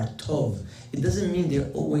expressions are tov. It doesn't mean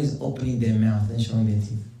they're always opening their mouth and showing their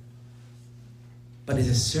teeth. But it's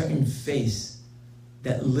a certain face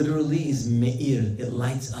that literally is me'ir. It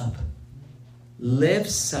lights up. Lev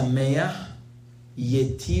sameach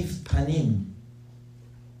yetiv panim.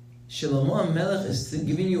 Shlomo HaMelech is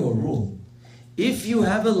giving you a rule. If you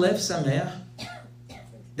have a lev sameach,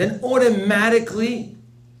 then automatically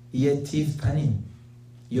yetiv panim.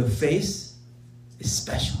 Your face is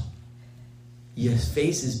special. Your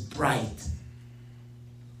face is bright.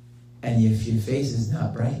 And if your face is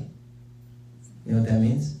not bright, you know what that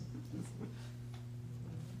means?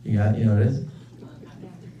 You know what it is?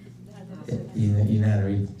 You know how to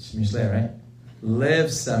read Mishlei, right? Lev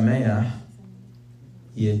sameach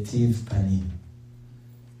yetiv panim.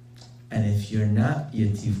 And if you're not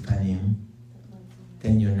yetiv panim,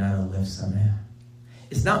 then you're not a lev sameach.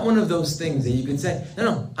 It's not one of those things that you could say,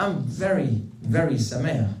 no, I'm very, very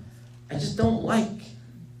sameach. I just don't like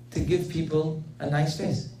to give people a nice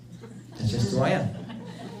face. That's just who I am.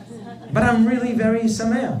 But I'm really very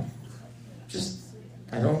sameach.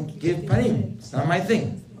 I don't give panim. It's not my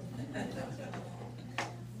thing.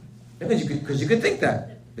 Because you could think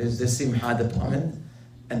that. There's the simha department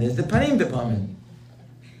and there's the panim department.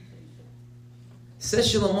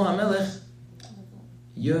 Says Shlomo HaMelech,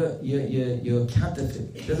 you're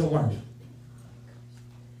counterfeit. It doesn't work.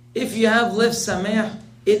 If you have lev sameach,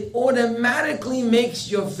 it automatically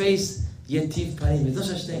makes your face yetiv panim. There's no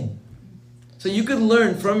such thing. So you could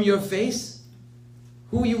learn from your face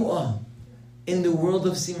who you are in the world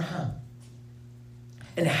of simha.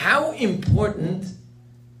 And how important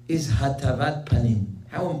is hatavat panim?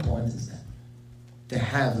 How important is that? To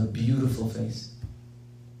have a beautiful face.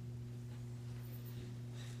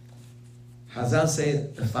 Chazal say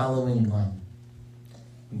the following line.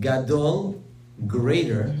 Gadol,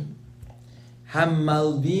 greater,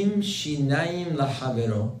 hamalbim shinayim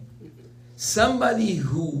lahavero. Somebody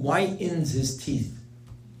who whitens his teeth,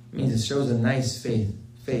 means it shows a nice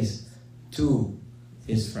face to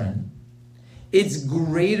his friend. It's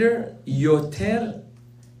greater, yoter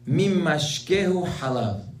mimashkehu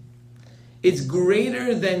halav. It's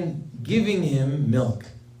greater than giving him milk.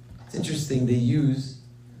 It's interesting, they use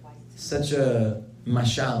such a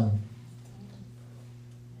mashal.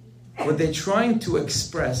 What they're trying to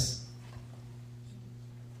express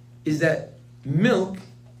is that milk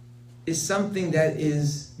is something that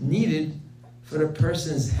is needed for the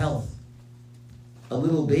person's health. A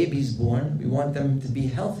little baby's born, we want them to be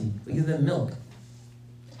healthy. We give them milk.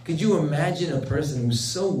 Could you imagine a person who's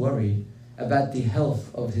so worried about the health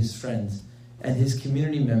of his friends and his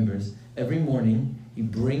community members? Every morning, he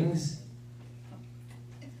brings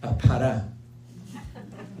a para.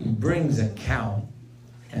 He brings a cow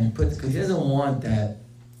and puts, because he doesn't want that,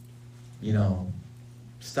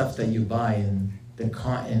 stuff that you buy in the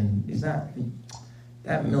cotton. He's not,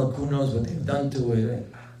 that milk, who knows what they've done to it.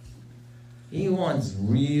 He wants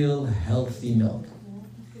real healthy milk.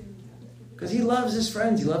 Because he loves his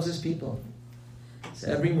friends, he loves his people.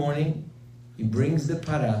 So every morning, he brings the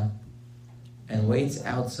para and waits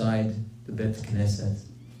outside the Bet Knesset.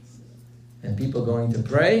 And people going to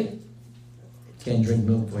pray can't drink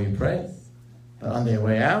milk before you pray. But on their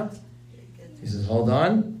way out, he says, hold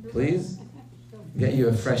on, please. Get you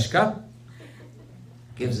a fresh cup.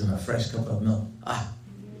 Gives them a fresh cup of milk.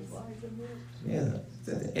 Yeah,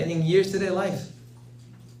 adding years to their life.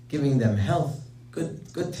 Giving them health,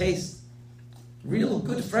 good taste. Real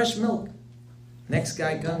good fresh milk. Next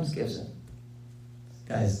guy comes, gives him.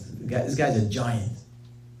 This guy's a giant.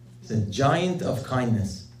 He's a giant of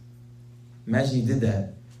kindness. Imagine you did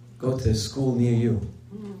that. Go to a school near you.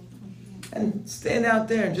 And stand out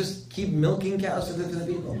there and just keep milking cows for the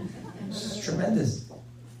people. It's tremendous.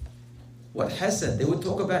 What Hesed, they would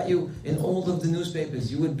talk about you in all of the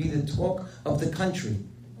newspapers. You would be the talk of the country.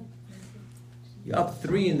 You're up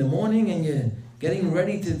 3 in the morning and you're getting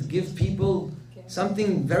ready to give people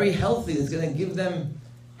something very healthy that's going to give them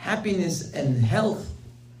happiness and health.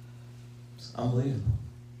 It's unbelievable.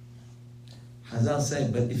 Hazal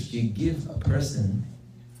said, but if you give a person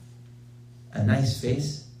a nice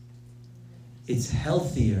face, it's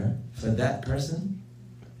healthier for that person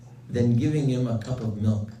than giving him a cup of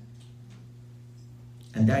milk.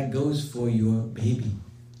 And that goes for your baby.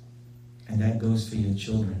 And that goes for your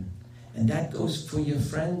children. And that goes for your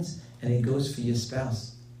friends, and it goes for your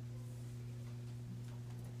spouse.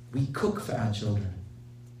 We cook for our children.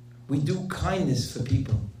 We do kindness for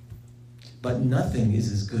people. But nothing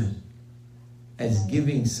is as good as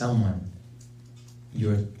giving someone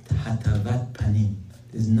your hatavat panim.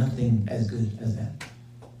 There's nothing as good as that.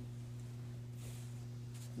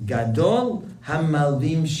 Gadol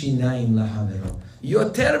hamalvim shinaim lahavero.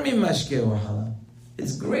 Yoter mimashke wahala.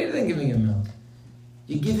 It's greater than giving him milk.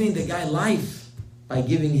 You're giving the guy life by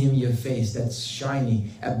giving him your face that's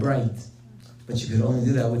shiny and bright. But you could only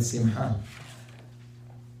do that with simha.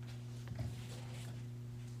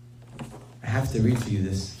 I have to read for you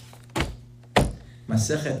this.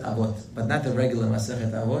 Masechet Avot, but not the regular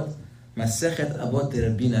Masechet Avot. Masechet Avot de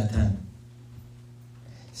Rabbi Natan.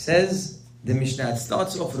 Says the Mishnah, it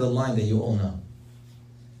starts off with a line that you all know.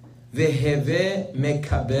 Veheve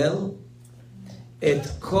mekabel et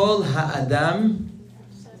kol ha'adam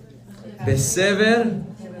besever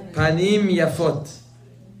panim yafot.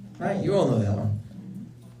 Right? You all know that one.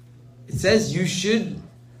 It says you should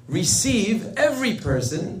receive every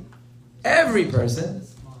person, besever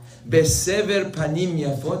panim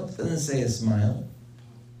yafot, doesn't say a smile.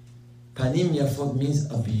 Panim yafot means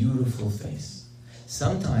a beautiful face.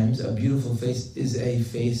 Sometimes a beautiful face is a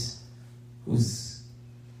face who's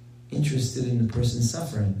interested in the person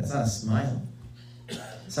suffering. That's not a smile.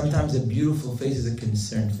 Sometimes a beautiful face is a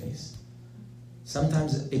concerned face.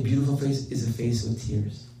 Sometimes a beautiful face is a face with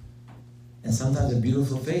tears. And sometimes a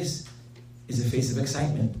beautiful face is a face of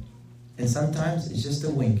excitement. And sometimes it's just a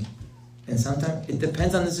wink. And sometimes it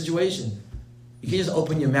depends on the situation. You can't just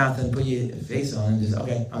open your mouth and put your face on and just,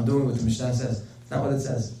 okay, I'm doing what the Mishnah says. It's not what it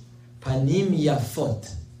says. Panim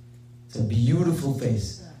yafot. It's a beautiful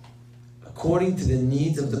face. According to the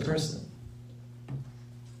needs of the person.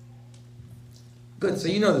 Good, so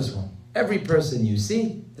you know this one. Every person you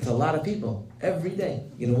see, it's a lot of people. Every day.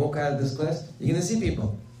 You're going to walk out of this class, you're going to see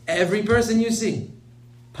people. Every person you see.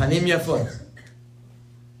 Panim yafot.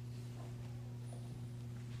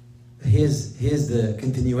 Here's the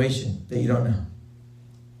continuation that you don't know.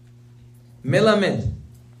 Melamed.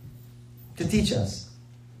 To teach us.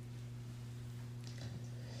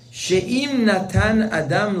 She'im natan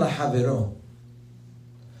adam lahavero.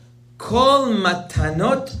 Kol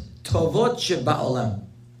matanot tovot sheba'olam.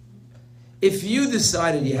 If you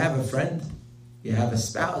decided you have a friend, you have a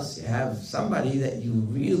spouse, you have somebody that you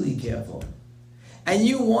really care for, and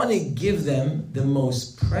you want to give them the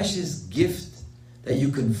most precious gift that you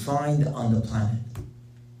can find on the planet.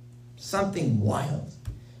 Something wild.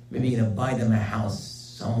 Maybe you're going to buy them a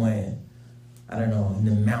house somewhere, I don't know, in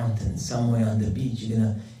the mountains, somewhere on the beach. You're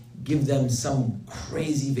going to give them some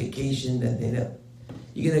crazy vacation that they know.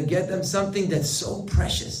 You're going to get them something that's so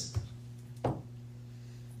precious.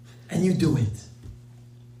 And you do it.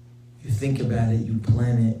 You think about it, you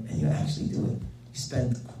plan it, and you actually do it. You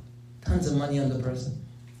spend tons of money on the person.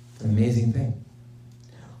 It's an amazing thing.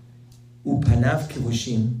 Upanav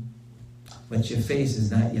kivushim, but your face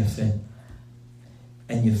is not yafeh,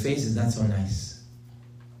 and your face is not so nice.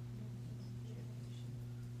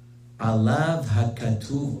 Alav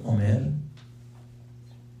hakatuv omer,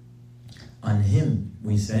 on him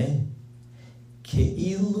we say,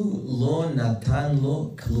 keilu lo natan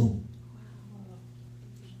lo klum.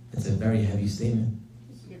 That's a very heavy statement.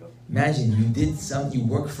 Imagine you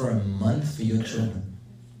worked for a month for your children.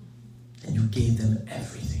 and you gave them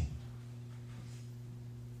everything.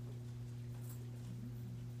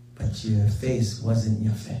 But your face wasn't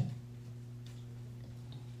yafeh.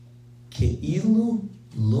 Ke'ilu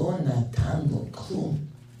lo natan lo klum.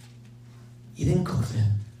 You didn't cook for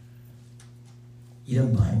him. You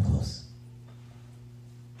didn't buy him clothes.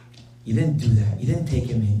 You didn't do that. You didn't take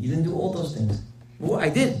him in. You didn't do all those things. Well, I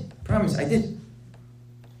did. Promise, I did.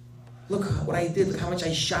 Look what I did. Look how much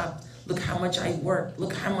I shopped. Look how much I worked.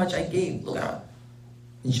 Look how much I gave. Look how.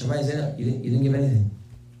 In Shammai Zainab, you didn't give anything.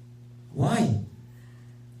 Why?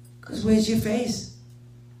 Because where's your face?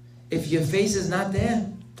 If your face is not there,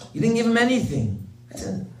 you didn't give him anything. That's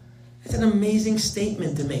an amazing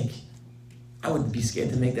statement to make. I would be scared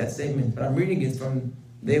to make that statement, but I'm reading it from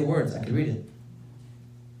their words. I can read it.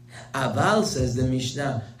 Aval, says the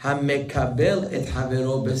Mishnah, HaMekabel et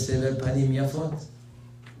havero besever panim yafot.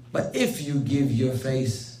 But if you give your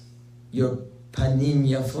face, your panim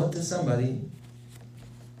yafot to somebody,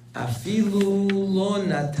 afilu lo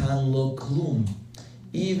natan lo klum,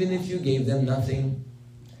 even if you gave them nothing,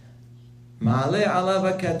 ma'ale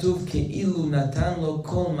alav katuv ke'ilu natan lo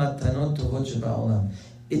kol matanot tovot sheba'olam.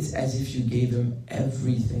 It's as if you gave him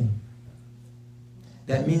everything.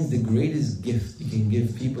 That means the greatest gift you can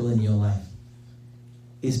give people in your life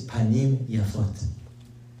is panim yafot.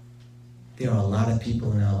 There are a lot of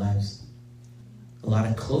people in our lives, a lot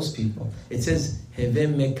of close people. It says, Heve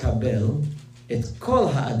mekabel et kol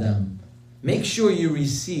ha'adam. Make sure you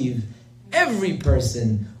receive every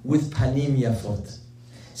person with panim yafot.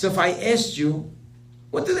 So if I asked you,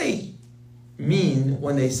 what do they mean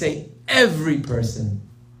when they say every person?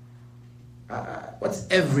 What's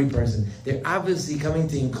every person? They're obviously coming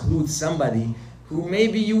to include somebody who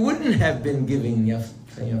maybe you wouldn't have been giving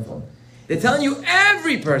yafot. They're telling you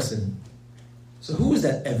every person. So who is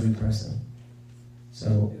that every person?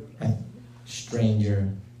 So, a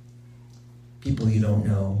stranger, people you don't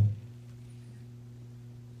know,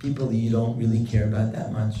 people that you don't really care about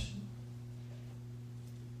that much.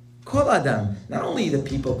 Kol Adam, not only the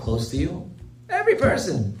people close to you, every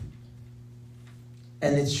person.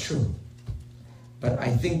 And it's true. But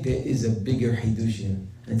I think there is a bigger hidush, and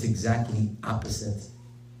it's exactly opposite.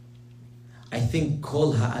 I think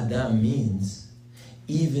Kol Ha'adam means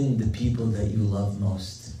even the people that you love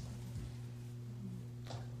most.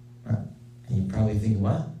 And you probably think,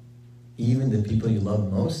 what? Even the people you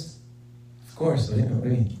love most? Of course, what do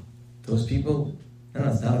you mean? Those people? No,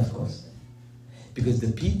 it's not of course. Because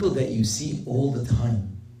the people that you see all the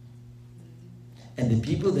time and the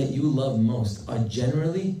people that you love most are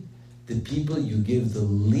generally the people you give the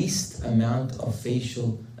least amount of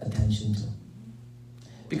facial attention to.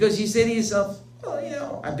 Because you say to yourself,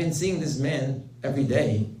 well, I've been seeing this man every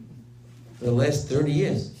day for the last 30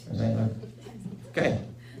 years. I was like, okay.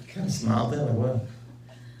 Kind of smiled there, like, well,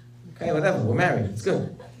 okay, whatever, we're married, it's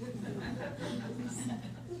good.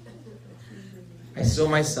 I saw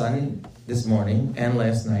my son this morning, and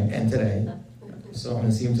last night, and today. So I'm going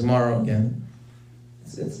to see him tomorrow again.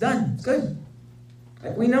 It's done, it's good.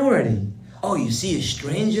 Like, we know already. Oh, you see a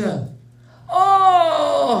stranger?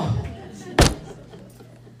 Oh!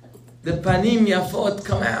 The panim yafot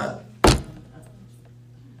come out.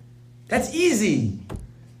 That's easy.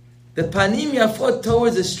 The panim yafot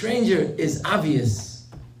towards a stranger is obvious.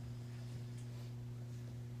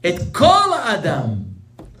 Et kol adam.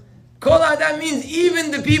 Kol adam means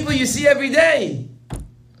even the people you see every day.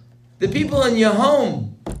 The people in your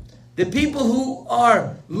home. The people who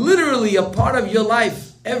are literally a part of your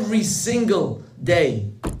life every single day.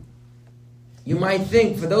 You might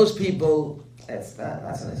think for those people, that's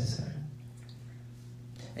not so necessary.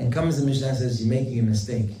 And comes the Mishnah says, you're making a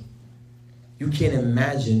mistake. You can't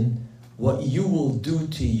imagine what you will do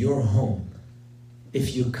to your home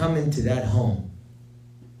if you come into that home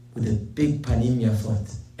with a big panim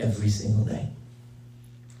yafot every single day.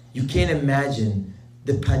 You can't imagine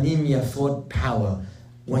the panim yafot power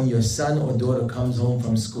when your son or daughter comes home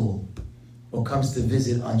from school or comes to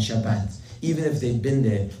visit on Shabbat, even if they've been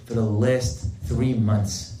there for the last 3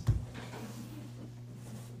 months.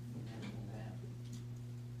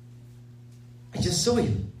 I just saw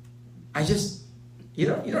you. You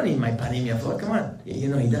don't need my panim yafot. Come on. You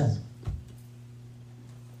know he does.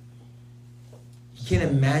 You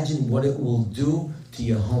can't imagine what it will do to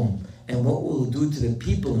your home and what it will do to the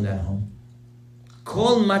people in that home.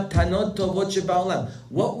 Kol matanot tovot sheba'olam.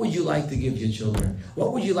 What would you like to give your children?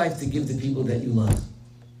 What would you like to give the people that you love?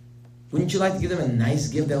 Wouldn't you like to give them a nice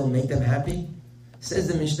gift that will make them happy? Says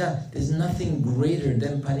the Mishnah, there's nothing greater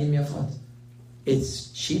than panim yafot.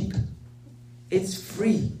 It's cheap. It's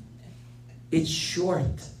free. It's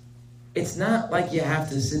short. It's not like you have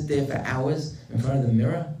to sit there for hours in front of the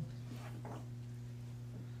mirror.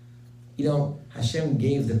 Hashem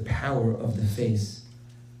gave the power of the face.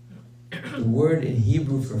 The word in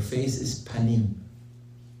Hebrew for face is panim.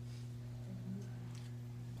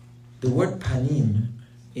 The word panim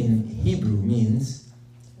in Hebrew means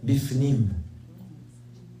bifnim.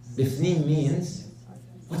 Bifnim means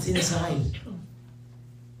what's inside.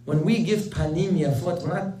 When we give panim yafot,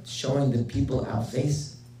 we're not showing the people our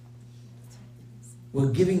face.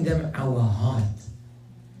 We're giving them our heart.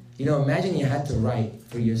 Imagine you had to write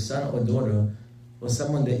for your son or daughter or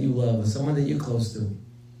someone that you love or someone that you're close to.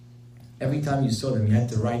 Every time you saw them, you had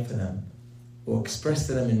to write for them or express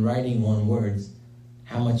to them in writing or in words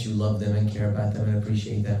how much you love them and care about them and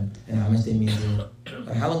appreciate them and how much they mean to you.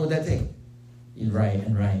 But how long would that take? You'd write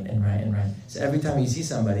and write and write and write. So every time you see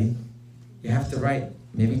somebody, you have to write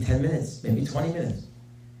maybe 10 minutes, maybe 20 minutes.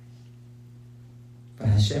 But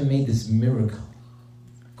Hashem made this miracle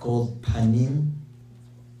called panim,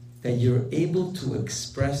 that you're able to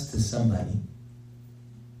express to somebody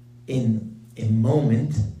in a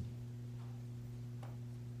moment,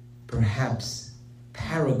 perhaps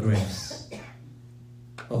paragraphs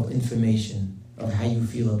of information of how you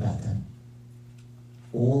feel about them,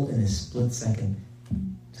 all in a split second.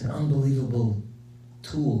 It's an unbelievable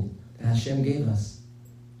tool that Hashem gave us.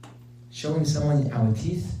 Showing someone our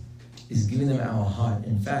teeth is giving them our heart.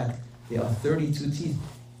 In fact, there are 32 teeth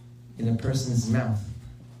in a person's mouth,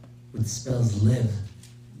 which spells live.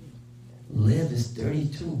 Live is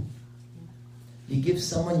 32. You give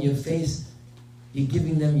someone your face, you're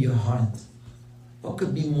giving them your heart. What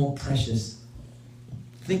could be more precious?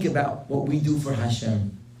 Think about what we do for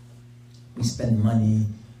Hashem. We spend money,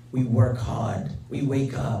 we work hard, we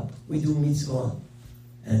wake up, we do mitzvah.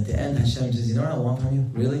 And at the end, Hashem says, you know what I want from you?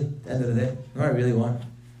 Really? At the end of the day, you know what I really want?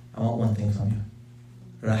 I want one thing from you.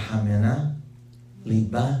 Rahamena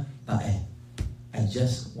liba ba'eh. I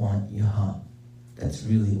just want your heart. That's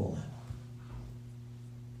really all I want.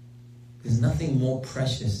 There's nothing more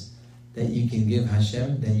precious that you can give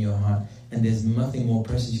Hashem than your heart. And there's nothing more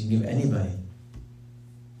precious you can give anybody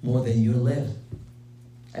more than your live.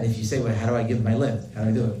 And if you say, well, how do I give my live? How do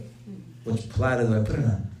I do it? Which platter do I put it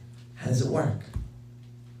on? How does it work?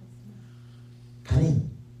 Panim.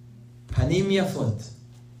 Panim yafot.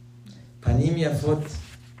 Panim yafot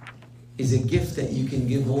is a gift that you can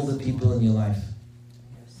give all the people in your life.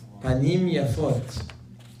 Panim yafot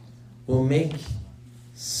will make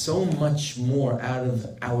so much more out of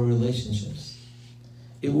our relationships.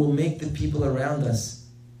 It will make the people around us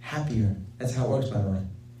happier. That's how it works, by the way.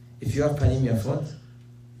 If you have panim yafot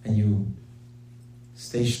and you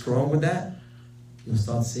stay strong with that, you'll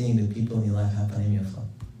start seeing the people in your life have panim yafot.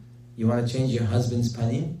 You want to change your husband's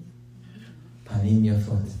panim? Panim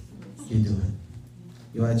yafot. You do it.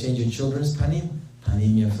 You want to change your children's panim?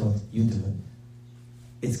 Panim yafot. You do it.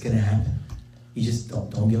 It's going to happen. You just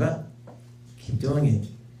don't give up. Keep doing it.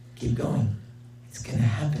 Keep going. It's going to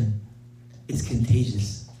happen. It's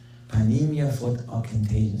contagious. Panim yafot are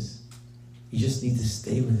contagious. You just need to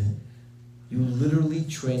stay with it. You literally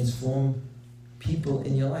transform people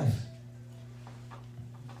in your life.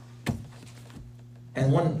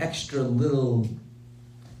 And one extra little,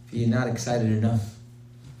 if you're not excited enough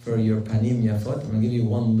for your panim yafot, I'm going to give you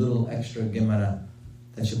one little extra gemara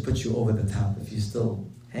that should put you over the top if you're still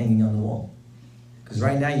hanging on the wall. Because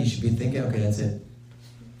right now you should be thinking, okay, that's it.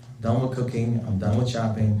 I'm done with cooking, I'm done with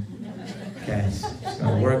shopping. Okay, just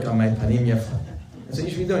going to work on my panim yafot. That's what you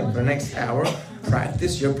should be doing. For the next hour,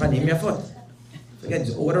 practice your panim yafot. Forget,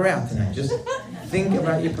 just order out tonight. Just think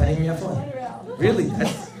about your panim yafot. Really,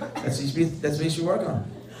 that's what you should work on.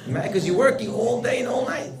 Because you're working all day and all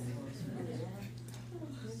night.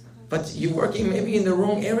 But you're working maybe in the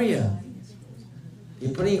wrong area.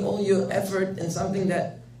 You're putting all your effort in something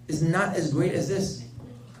that is not as great as this.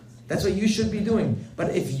 That's what you should be doing.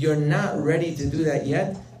 But if you're not ready to do that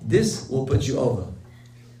yet, this will put you over.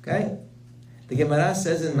 Okay? The Gemara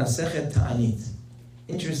says in Masechet Ta'anit.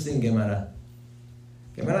 Interesting Gemara.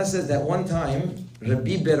 Gemara says that one time,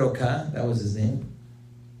 Rabbi Beroka, that was his name,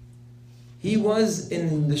 he was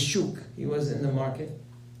in the shuk, he was in the market,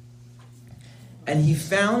 and he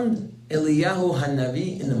found Eliyahu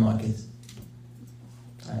Hanavi in the market.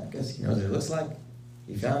 I guess he knows what it looks like.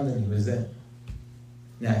 He found him, he was there.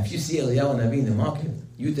 Now, if you see Eliyahu Hanavi in the market,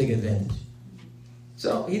 you take advantage.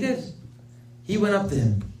 So he did. He went up to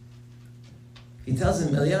him. He tells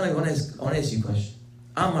him, Eliyahu, I want to ask you a question.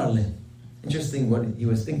 Amar le. Interesting what he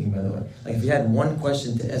was thinking, by the way. Like if you had one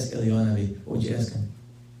question to ask Eliyahu Hanavi, what would you ask him?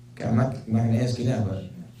 Okay, I'm not going to ask you now,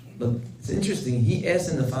 but it's interesting. He asked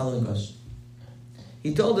him the following question.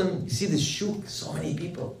 He told him, you see the shuk, so many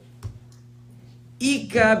people.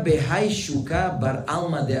 Ika behai shuka bar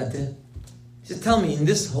alma deate. He He said, tell me, in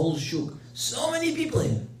this whole shuk, so many people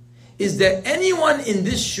here, is there anyone in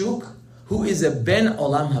this shuk who is a ben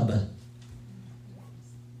olam haba?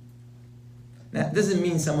 Now, it doesn't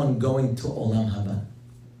mean someone going to olam haba.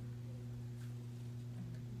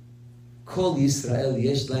 Kol Yisrael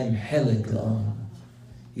yesh laim helek la'olam.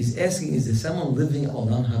 He's asking, is there someone living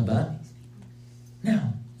olam haba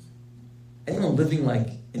now? Anyone living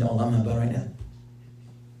like in olam haba right now?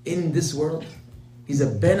 In this world? He's a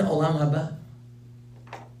ben olam haba.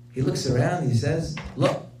 He looks around, he says,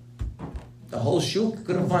 look, the whole shuk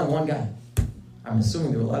couldn't find one guy. I'm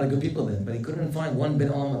assuming there were a lot of good people then, but he couldn't find one ben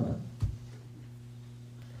olam haba.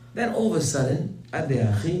 Then all of a sudden, Ade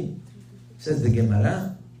Achi, says the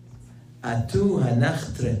Gemara, Atu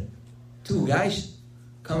hanachtre. Two guys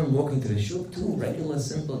come and walk into the shuk, two regular,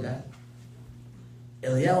 simple guys.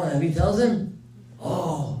 Eliyahu Navi tells him,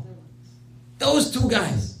 oh, those two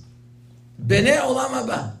guys, Bnei Olam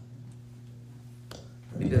Haba.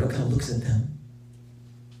 Rabbi Beroka looks at them.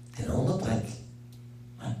 They don't look like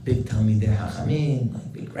big Talmidei Hachamim,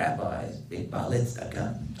 like big rabbis, big Baalei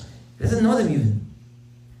Tzedakah. He doesn't know them even.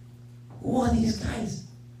 Who are these guys?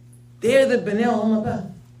 They're the Bnei Olam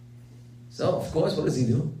Haba. So, of course, what does he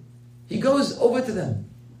do? He goes over to them.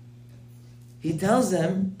 He tells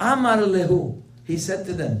them, Amar lehu. He said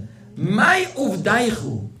to them, Mai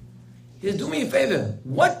uvdaichu. He says, do me a favor.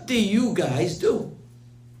 What do you guys do?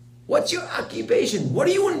 What's your occupation? What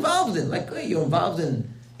are you involved in? Like, you're involved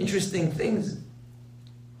in interesting things.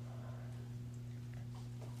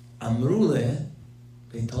 Amrule,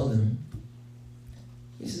 they told him,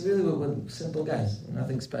 he says, really, we're simple guys,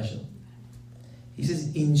 nothing special. He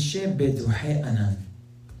says, Inshe beduhe anan,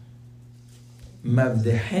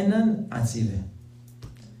 mavdehenan atzive.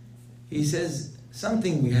 He says,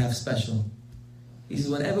 something we have special. He says,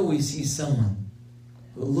 whenever we see someone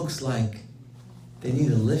who looks like they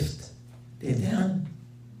need a lift, they're down,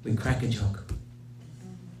 we crack a joke.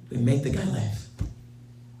 We make the guy laugh.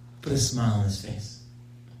 Put a smile on his face.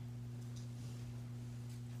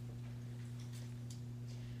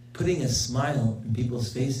 Putting a smile in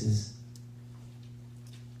people's faces,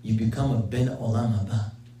 you become a ben olam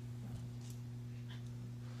haba.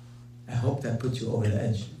 I hope that puts you over the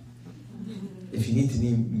edge. If you need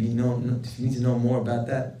to know more about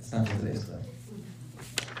that, it's not for today's class.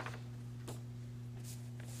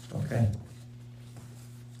 Okay.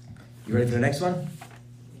 You ready for the next one?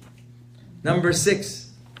 Number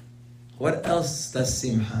 6. What else does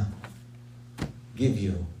Simha give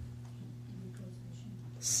you?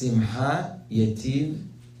 Simha yativ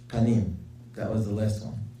panim. That was the last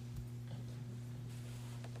one.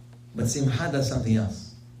 But Simha does something else.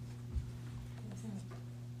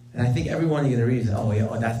 And I think everyone you're going to read is, oh yeah,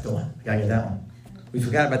 that's the one. I got to get that one. We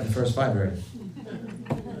forgot about the first 5 already.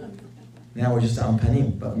 Now we're just on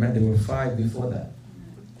panim. But remember, there were 5 before that.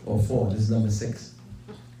 Or 4. This is number 6.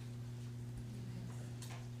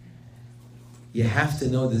 You have to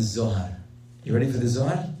know the Zohar. You ready for the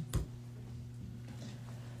Zohar?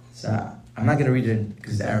 So I'm not going to read it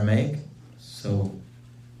because it's Aramaic. So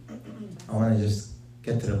I want to just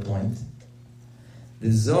get to the point.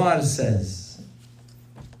 The Zohar says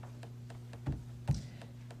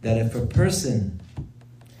that if a person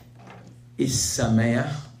is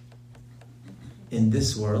sameach in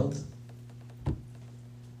this world,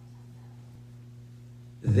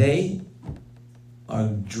 they are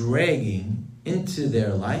dragging into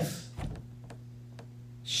their life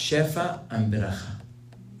shefa and beracha.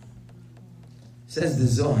 Says the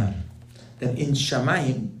Zohar that in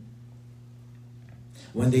Shamayim,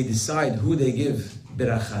 when they decide who they give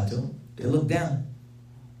beracha to, they look down.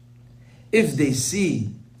 If they see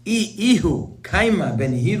ihu kaima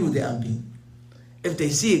ben hiru de ampi, if they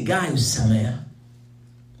see a guy who's sameach,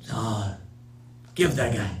 give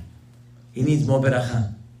that guy. He needs more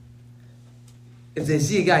beracha. If they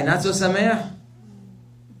see a guy not so sameach,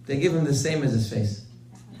 they give him the same as his face.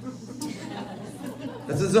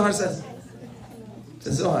 That's what Zohar says. It's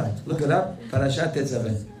a Zohar. Look it up. Parashat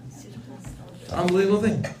Tetzaveh. It's an unbelievable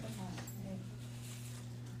thing.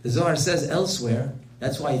 The Zohar says elsewhere,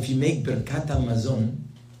 that's why if you make Birkat HaMazon,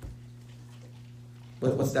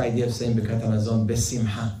 what's the idea of saying Birkat HaMazon?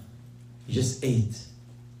 Besimha. You just ate.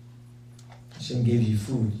 Hashem gave you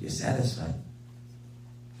food. You're satisfied.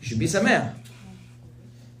 You should be sameach.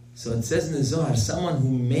 So it says in the Zohar, someone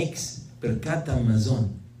who makes Birkat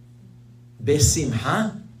HaMazon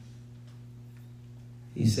besimha,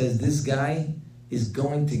 he says this guy is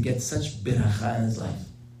going to get such beracha in his life.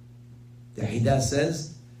 The Hidah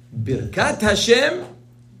says, Birkat Hashem,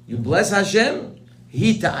 you bless Hashem,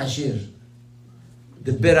 Hi ta'ashir.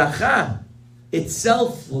 The beracha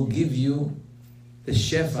itself will give you the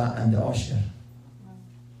shefa and the osher.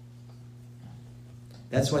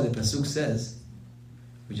 That's why the pasuk says,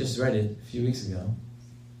 we just read it a few weeks ago,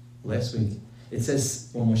 last week. It says,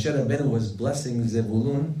 when Moshe Rabbeinu was blessing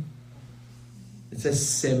Zevulun, it says,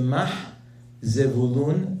 Semach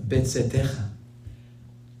Zevulun betzetecha.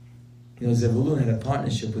 You know, Zevulun had a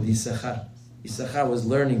partnership with Yisachar. Yisachar was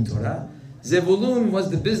learning Torah. Zevulun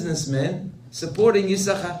was the businessman supporting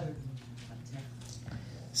Yisachar.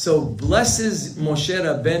 So blesses Moshe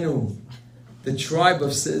Rabbeinu the tribe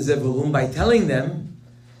of Zevulun by telling them,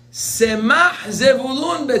 Semach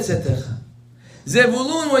Zevulun betzetecha.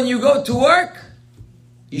 Zevulun, when you go to work,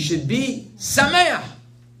 you should be sameach. You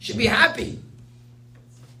should be happy.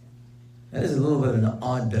 That is a little bit of an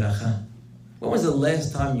odd beracha. When was the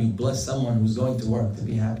last time you blessed someone who's going to work to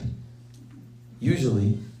be happy?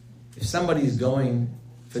 Usually, if somebody is going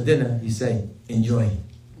for dinner, you say, enjoy.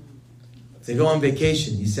 If they go on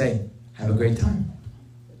vacation, you say, have a great time.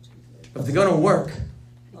 But if they go to work,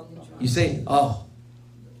 you say, oh,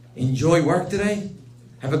 enjoy work today?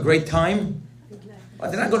 Have a great time? Well,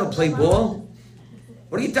 they're not going to play ball.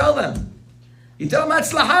 What do you tell them? You tell them,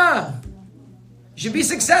 Hatzlaha. You should be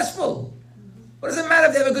successful. What does it matter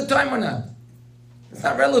if they have a good time or not? It's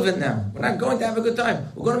not relevant now. We're not going to have a good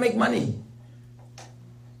time. We're going to make money.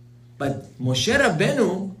 But Moshe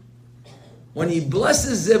Rabbeinu, when he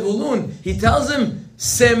blesses Zevulun, he tells him,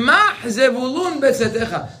 Semach Zevulun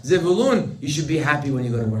betzetecha. Zevulun, you should be happy when you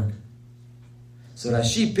go to work. So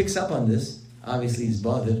Rashi picks up on this. Obviously he's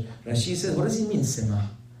bothered. Rashi says, what does he mean, Semach?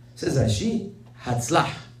 Says Rashi, Hatzlah.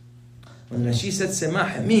 When Rashi said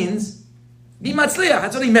Semach, it means, be matzliach.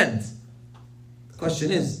 That's what he meant. The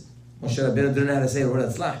question is, Moshe Rabbeinu didn't know how to say the word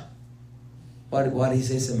Hatzlah. Why did he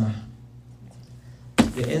say Semach?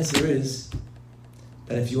 The answer is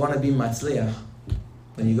that if you want to be matzliach,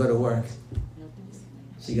 when you go to work,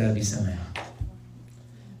 so you got to be sameach.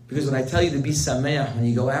 Because when I tell you to be sameach when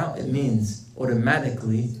you go out, it means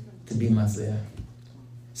automatically to be matzliach.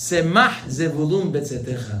 Semach zevulun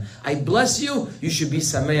betzetecha. I bless you, you should be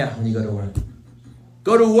sameach when you go to work.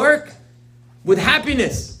 Go to work with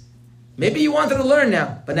happiness. Maybe you wanted to learn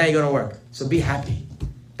now, but now you're going to work. So be happy.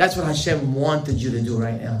 That's what Hashem wanted you to do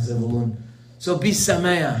right now, zevulun. So be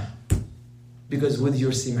sameach. Because with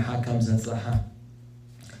your simha comes hatzlaha.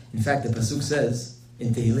 In fact, the pasuk says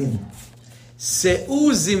in Tehillim,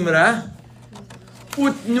 Se'u zimra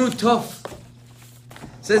utnu tov.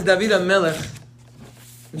 Says David HaMelech,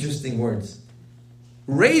 interesting words.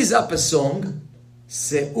 Raise up a song,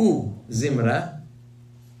 Se'u zimra,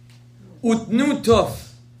 utnu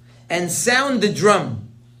tov, and sound the drum.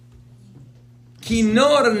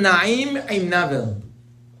 Kinor na'im im navel.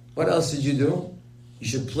 What else did you do? You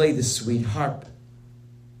should play the sweet harp.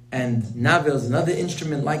 And navel is another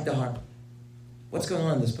instrument like the harp. What's going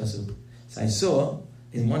on in this pasuk? So I saw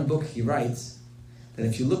in one book he writes that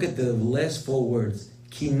if you look at the last four words,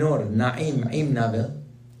 Kinor, Na'im, Im, Navel,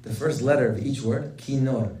 the first letter of each word,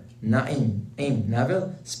 Kinor, Na'im, Im,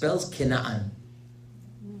 Navel, spells Kena'an.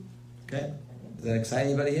 Okay? Does that excite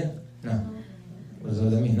anybody here? No. What does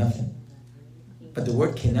that mean? Nothing. But the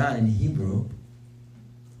word Kena'an in Hebrew,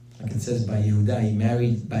 like it says by Yehuda, he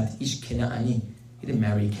married Bat Ish Kena'ani. He didn't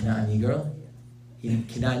marry a Kena'ani girl.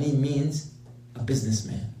 Kena'ani means a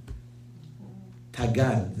businessman.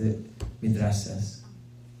 Tagar, the Midrash says.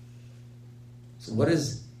 So what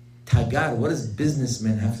is Tagar, what does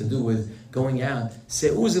businessmen have to do with going out?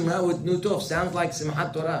 Se'u zimra with Nutov sounds like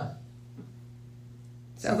Simchat Torah.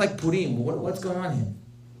 Sounds like Purim. What's going on here?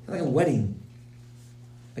 Sounds like a wedding.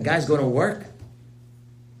 A guy's going to work.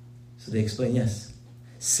 So they explain, yes.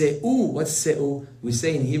 Se'u, what's Se'u? We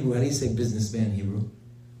say in Hebrew, how do you say businessman in Hebrew?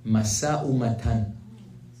 Masa'u matan.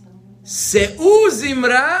 Se'u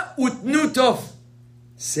zimra utnu tov.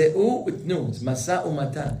 Se'u utnu. It's masa'u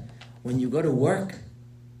matan. When you go to work,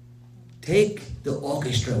 take the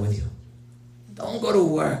orchestra with you. Don't go to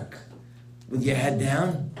work with your head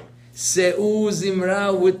down. Se'u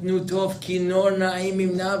zimra utnu tov kinor na'im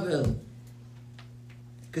im navel.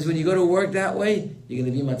 Because when you go to work that way, you're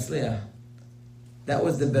going to be matzliach. That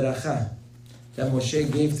was the beracha that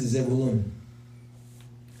Moshe gave to Zevulun.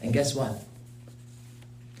 And guess what?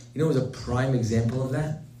 You know what was a prime example of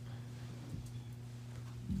that?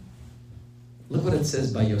 Look what it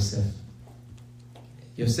says by Yosef.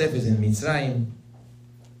 Yosef is in Mitzrayim.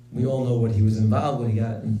 We all know what he was involved,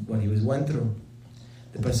 what he went through.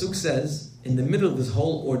 The pasuk says, in the middle of this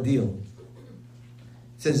whole ordeal,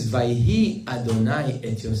 it says, Vayhi Adonai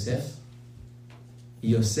et Yosef.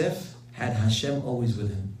 Yosef had Hashem always with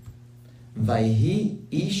him. Vayhi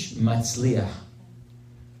ish matzliach.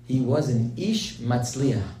 He was an ish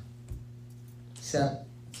matzliach. So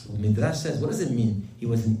Midrash says, what does it mean? He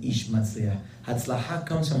was an ish matzliach. Hatzlacha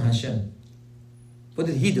comes from Hashem. What What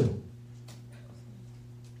did he do?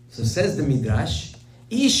 So says the Midrash,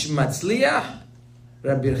 Ish matzliach,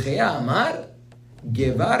 Rabbi Chaya Amar,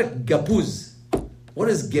 Gevar Gapuz. What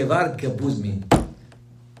does Gevar Gapuz mean?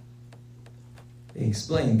 They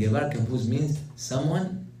explain, Gevar Gapuz means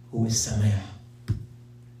someone who is Sameach.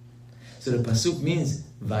 So the Pasuk means,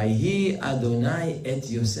 Vayhi Adonai et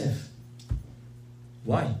Yosef.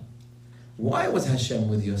 Why? Why was Hashem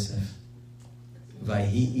with Yosef?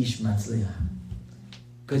 Vayhi Ish matzliach.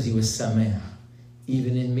 Because he was Sameach.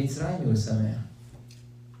 Even in Mitzrayim, he was Sameach.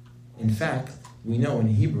 In fact, we know in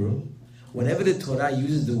Hebrew, whenever the Torah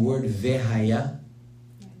uses the word Vehaya,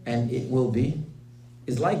 and it will be,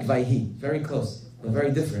 is like Vayhi, very close, but very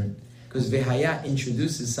different. Because Vehaya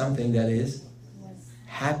introduces something that is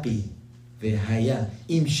happy. Vehaya,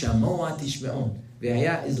 im shamoa tishme'on.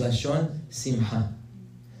 Vehaya is Lashon Simha.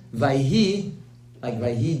 Vayhi, like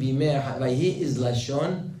Vayhi bimeh, Vayhi is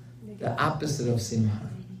Lashon, the opposite of Simha.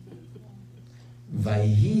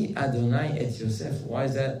 Vayhi Adonai et Yosef. Why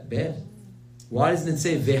is that bad? Why doesn't it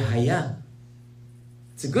say Vehaya?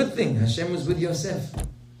 It's a good thing. Hashem was with Yosef.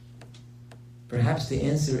 Perhaps the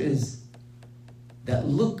answer is that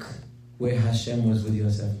look where Hashem was with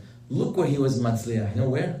Yosef. Look where he was Matzliach. You know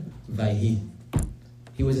where? Vayhi.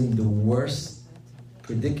 He was in the worst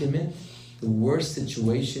predicament, the worst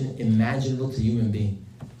situation imaginable to a human being.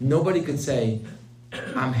 Nobody could say,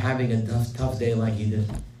 I'm having a tough day like he did.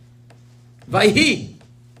 Vayhi!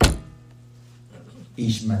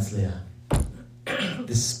 Ish Matzliach.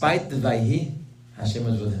 Despite the Vayhi, Hashem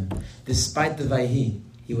was with him. Despite the Vayhi,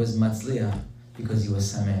 he was Matzliach because he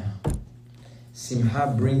was Sameach.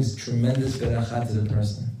 Simha brings tremendous beracha to the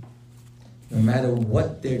person. No matter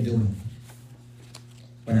what they're doing.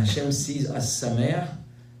 When Hashem sees us Sameach,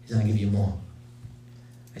 He's going to give you more.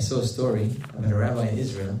 I saw a story about a rabbi in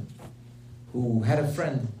Israel who had a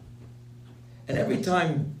friend. And every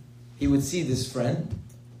time he would see this friend,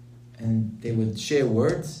 and they would share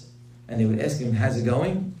words, and they would ask him, how's it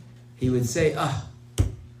going? He would say,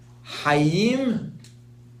 Hayim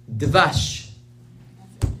Dvash.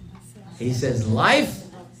 He says, life,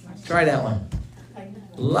 try that one.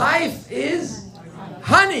 Life is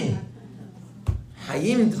honey.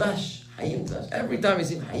 Hayim Dvash. Hayim Dvash. Every time he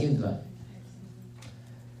sees him, Hayim Dvash.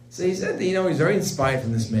 So he said that, he's very inspired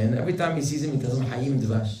from this man. Every time he sees him, he tells him, Hayim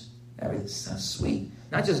Dvash. Everything's so sweet.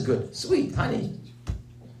 Not just good, sweet, honey.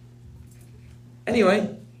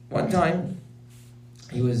 Anyway, one time,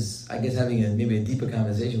 he was, I guess, having maybe a deeper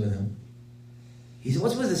conversation with him. He said,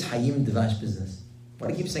 what's with this Hayim Dvash business? Why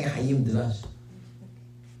do you keep saying Hayim Dvash?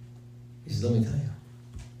 He said, let me tell you.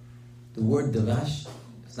 The word Dvash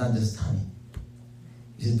is not just honey.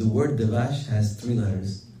 He said, the word Dvash has 3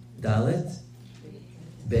 letters. Dalet,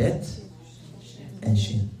 Bet, and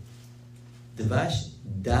Shin. Dvash,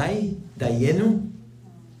 Dayenu,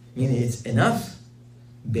 meaning it's enough,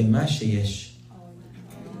 Bema sheyesh.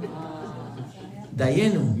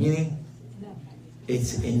 Dayenu, meaning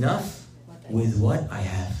it's enough with what I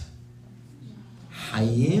have.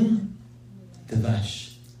 Hayim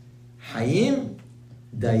Dvash. Hayim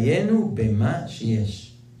Dayenu Bema sheyesh.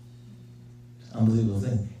 Unbelievable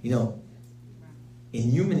thing.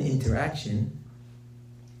 In human interaction,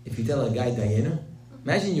 if you tell a guy Dayenu,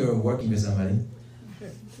 imagine you're working with somebody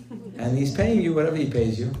and he's paying you whatever he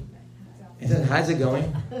pays you. He says, how's it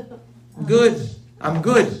going? Good. I'm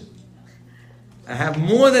good. I have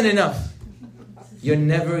more than enough. You're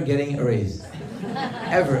never getting a raise.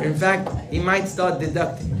 Ever. In fact, he might start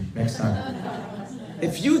deducting next time.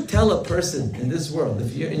 If you tell a person in this world,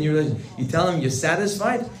 if you're in your religion, you tell him you're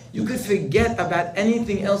satisfied, you could forget about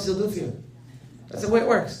anything else he'll do for you. That's the way it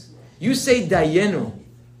works. You say Dayenu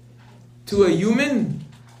to a human,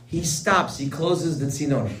 he stops, he closes the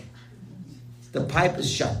tzinor. The pipe is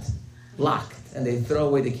shut, locked, and they throw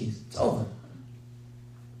away the keys. It's over.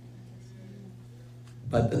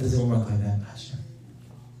 But it doesn't work like that, Hashem.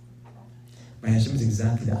 My Hashem is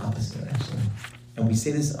exactly the opposite, actually. And we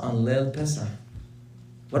say this on Leil Pesach.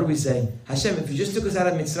 What do we say? Hashem, if you just took us out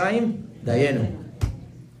of Mitzrayim, Dayenu.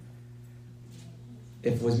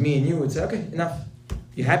 If it was me and you, we'd say, okay, enough.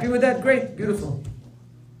 You happy with that? Great, beautiful.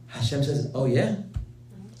 Hashem says, oh yeah?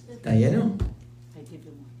 Dayenu?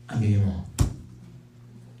 I'll give you more.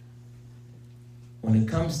 When it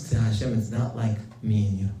comes to Hashem, it's not like me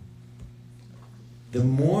and you. The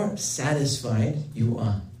more satisfied you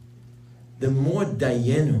are, the more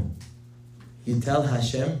Dayenu you tell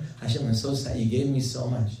Hashem, Hashem, I'm so sad. You gave me so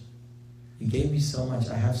much. You gave me so much.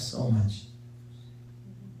 I have so much.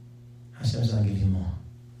 Hashem says, I'll give you more.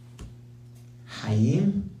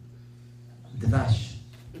 Hayim Dvash.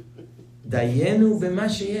 Dayenu b'ma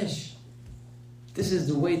sheyesh. This is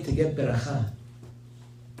the way to get beracha.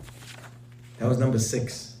 That was number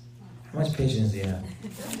 6. How much patience do you have?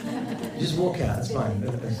 Just walk out, it's fine.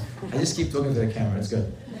 I just keep talking to the camera, it's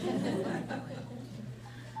good.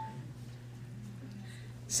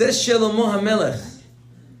 Says Shlomo HaMelech,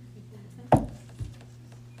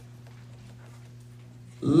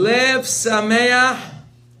 Lev Sameach.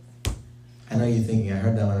 I know you're thinking, I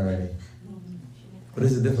heard that one already. What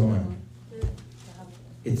is a different one?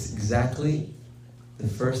 It's exactly the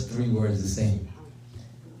first 3 words the same.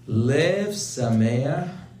 Lev Sameach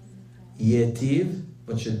Yetiv.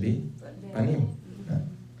 What should be? Panim.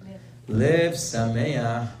 Lev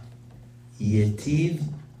Sameach Yetiv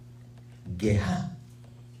Geha.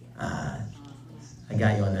 I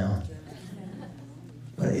got you on that one.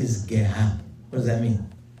 What is Geha? What does that mean?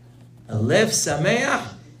 A Lev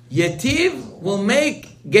Sameach Yetiv will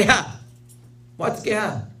make Geha. What's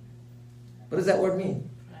Geha? What does that word mean?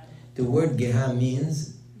 The word Geha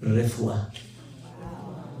means refuah,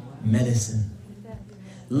 medicine.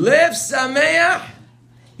 Lev Sameach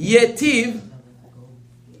Yetiv,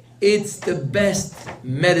 it's the best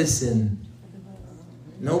medicine.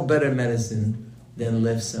 No better medicine than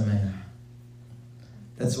Lev Sameach.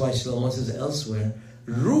 That's why Shlomo says elsewhere,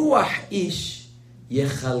 Ruach ish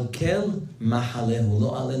yechalkel mahalehu.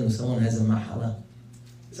 Lo alenu. Someone has a mahala.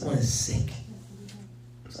 Someone is sick.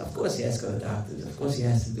 So of course he has to go to the doctors. Of course he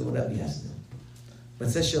has to do whatever he has to do. But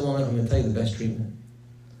says Shlomo, I'm going to tell you the best treatment.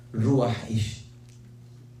 Ruach ish.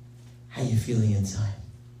 How you feeling inside?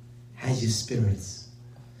 How's your spirits?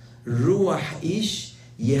 Ruach ish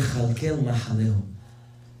yechalkel mahalehu.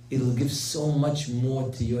 It'll give so much more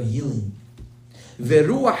to your healing.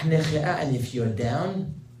 Veruach nechea, and if you're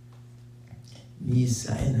down,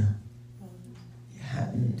 Yisa'ina.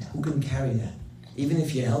 Who can carry that? Even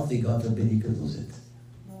if you're healthy, God forbid, you could lose it.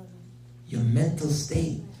 Your mental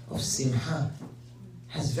state of Simha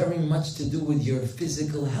has very much to do with your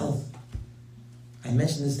physical health. I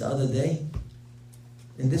mentioned this the other day.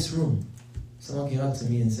 In this room, someone came up to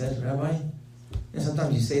me and said, Rabbi,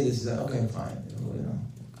 sometimes you say this, you say, okay, fine.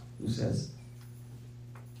 Who says?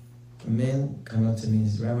 A man came up to me and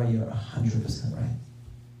said, Rabbi, you're 100% right.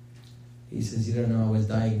 He says, you don't know, I was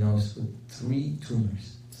diagnosed with 3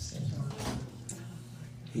 tumors at the same time.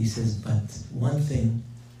 He says, but one thing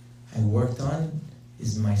I worked on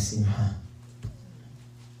is my Simha.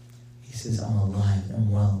 He says, I'm alive,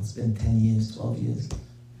 I'm well. It's been 10 years, 12 years.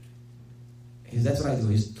 He says, that's what I do.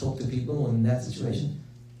 I just talk to people in that situation.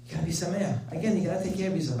 You gotta be Sameach. Again, you gotta take care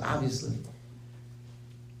of yourself, obviously.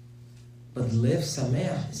 But Lev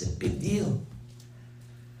Sameach is a big deal.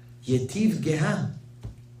 Yetiv Geha.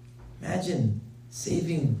 Imagine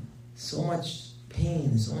saving so much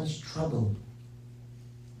pain, so much trouble.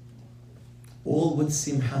 All with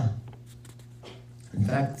Simha. In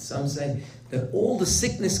fact, some say that all the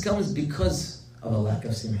sickness comes because of a lack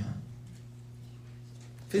of Simha.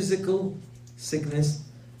 Physical sickness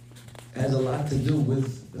has a lot to do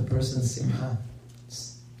with the person's Simha.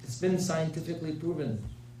 It's been scientifically proven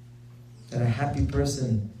that a happy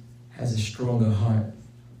person has a stronger heart,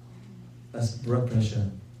 less blood pressure,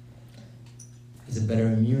 has a better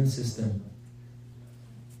immune system,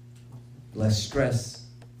 less stress,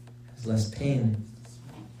 has less pain,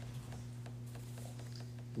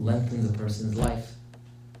 lengthens a person's life.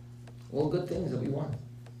 All good things that we want.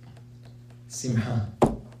 Simha.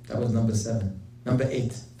 That was number 7. Number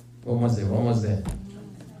 8. One was there.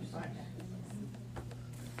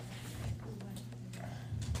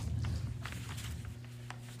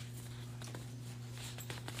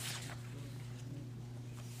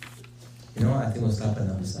 You know what? I think we'll stop at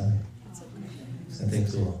number 7. It's going to take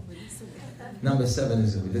too long. Number 7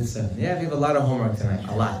 is good. We did 7. Yeah, we have a lot of homework tonight.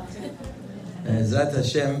 A lot. And Zat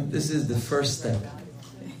Hashem, this is the first step.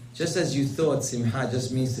 Just as you thought Simha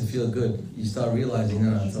just means to feel good, you start realizing,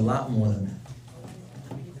 no, it's a lot more than that.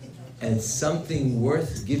 And it's something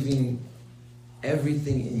worth giving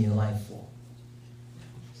everything in your life for.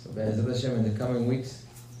 So Zat Hashem, in the coming weeks,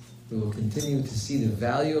 we will continue to see the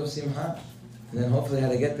value of Simha, and then hopefully how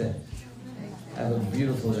to get there. Have a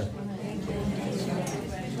beautiful day.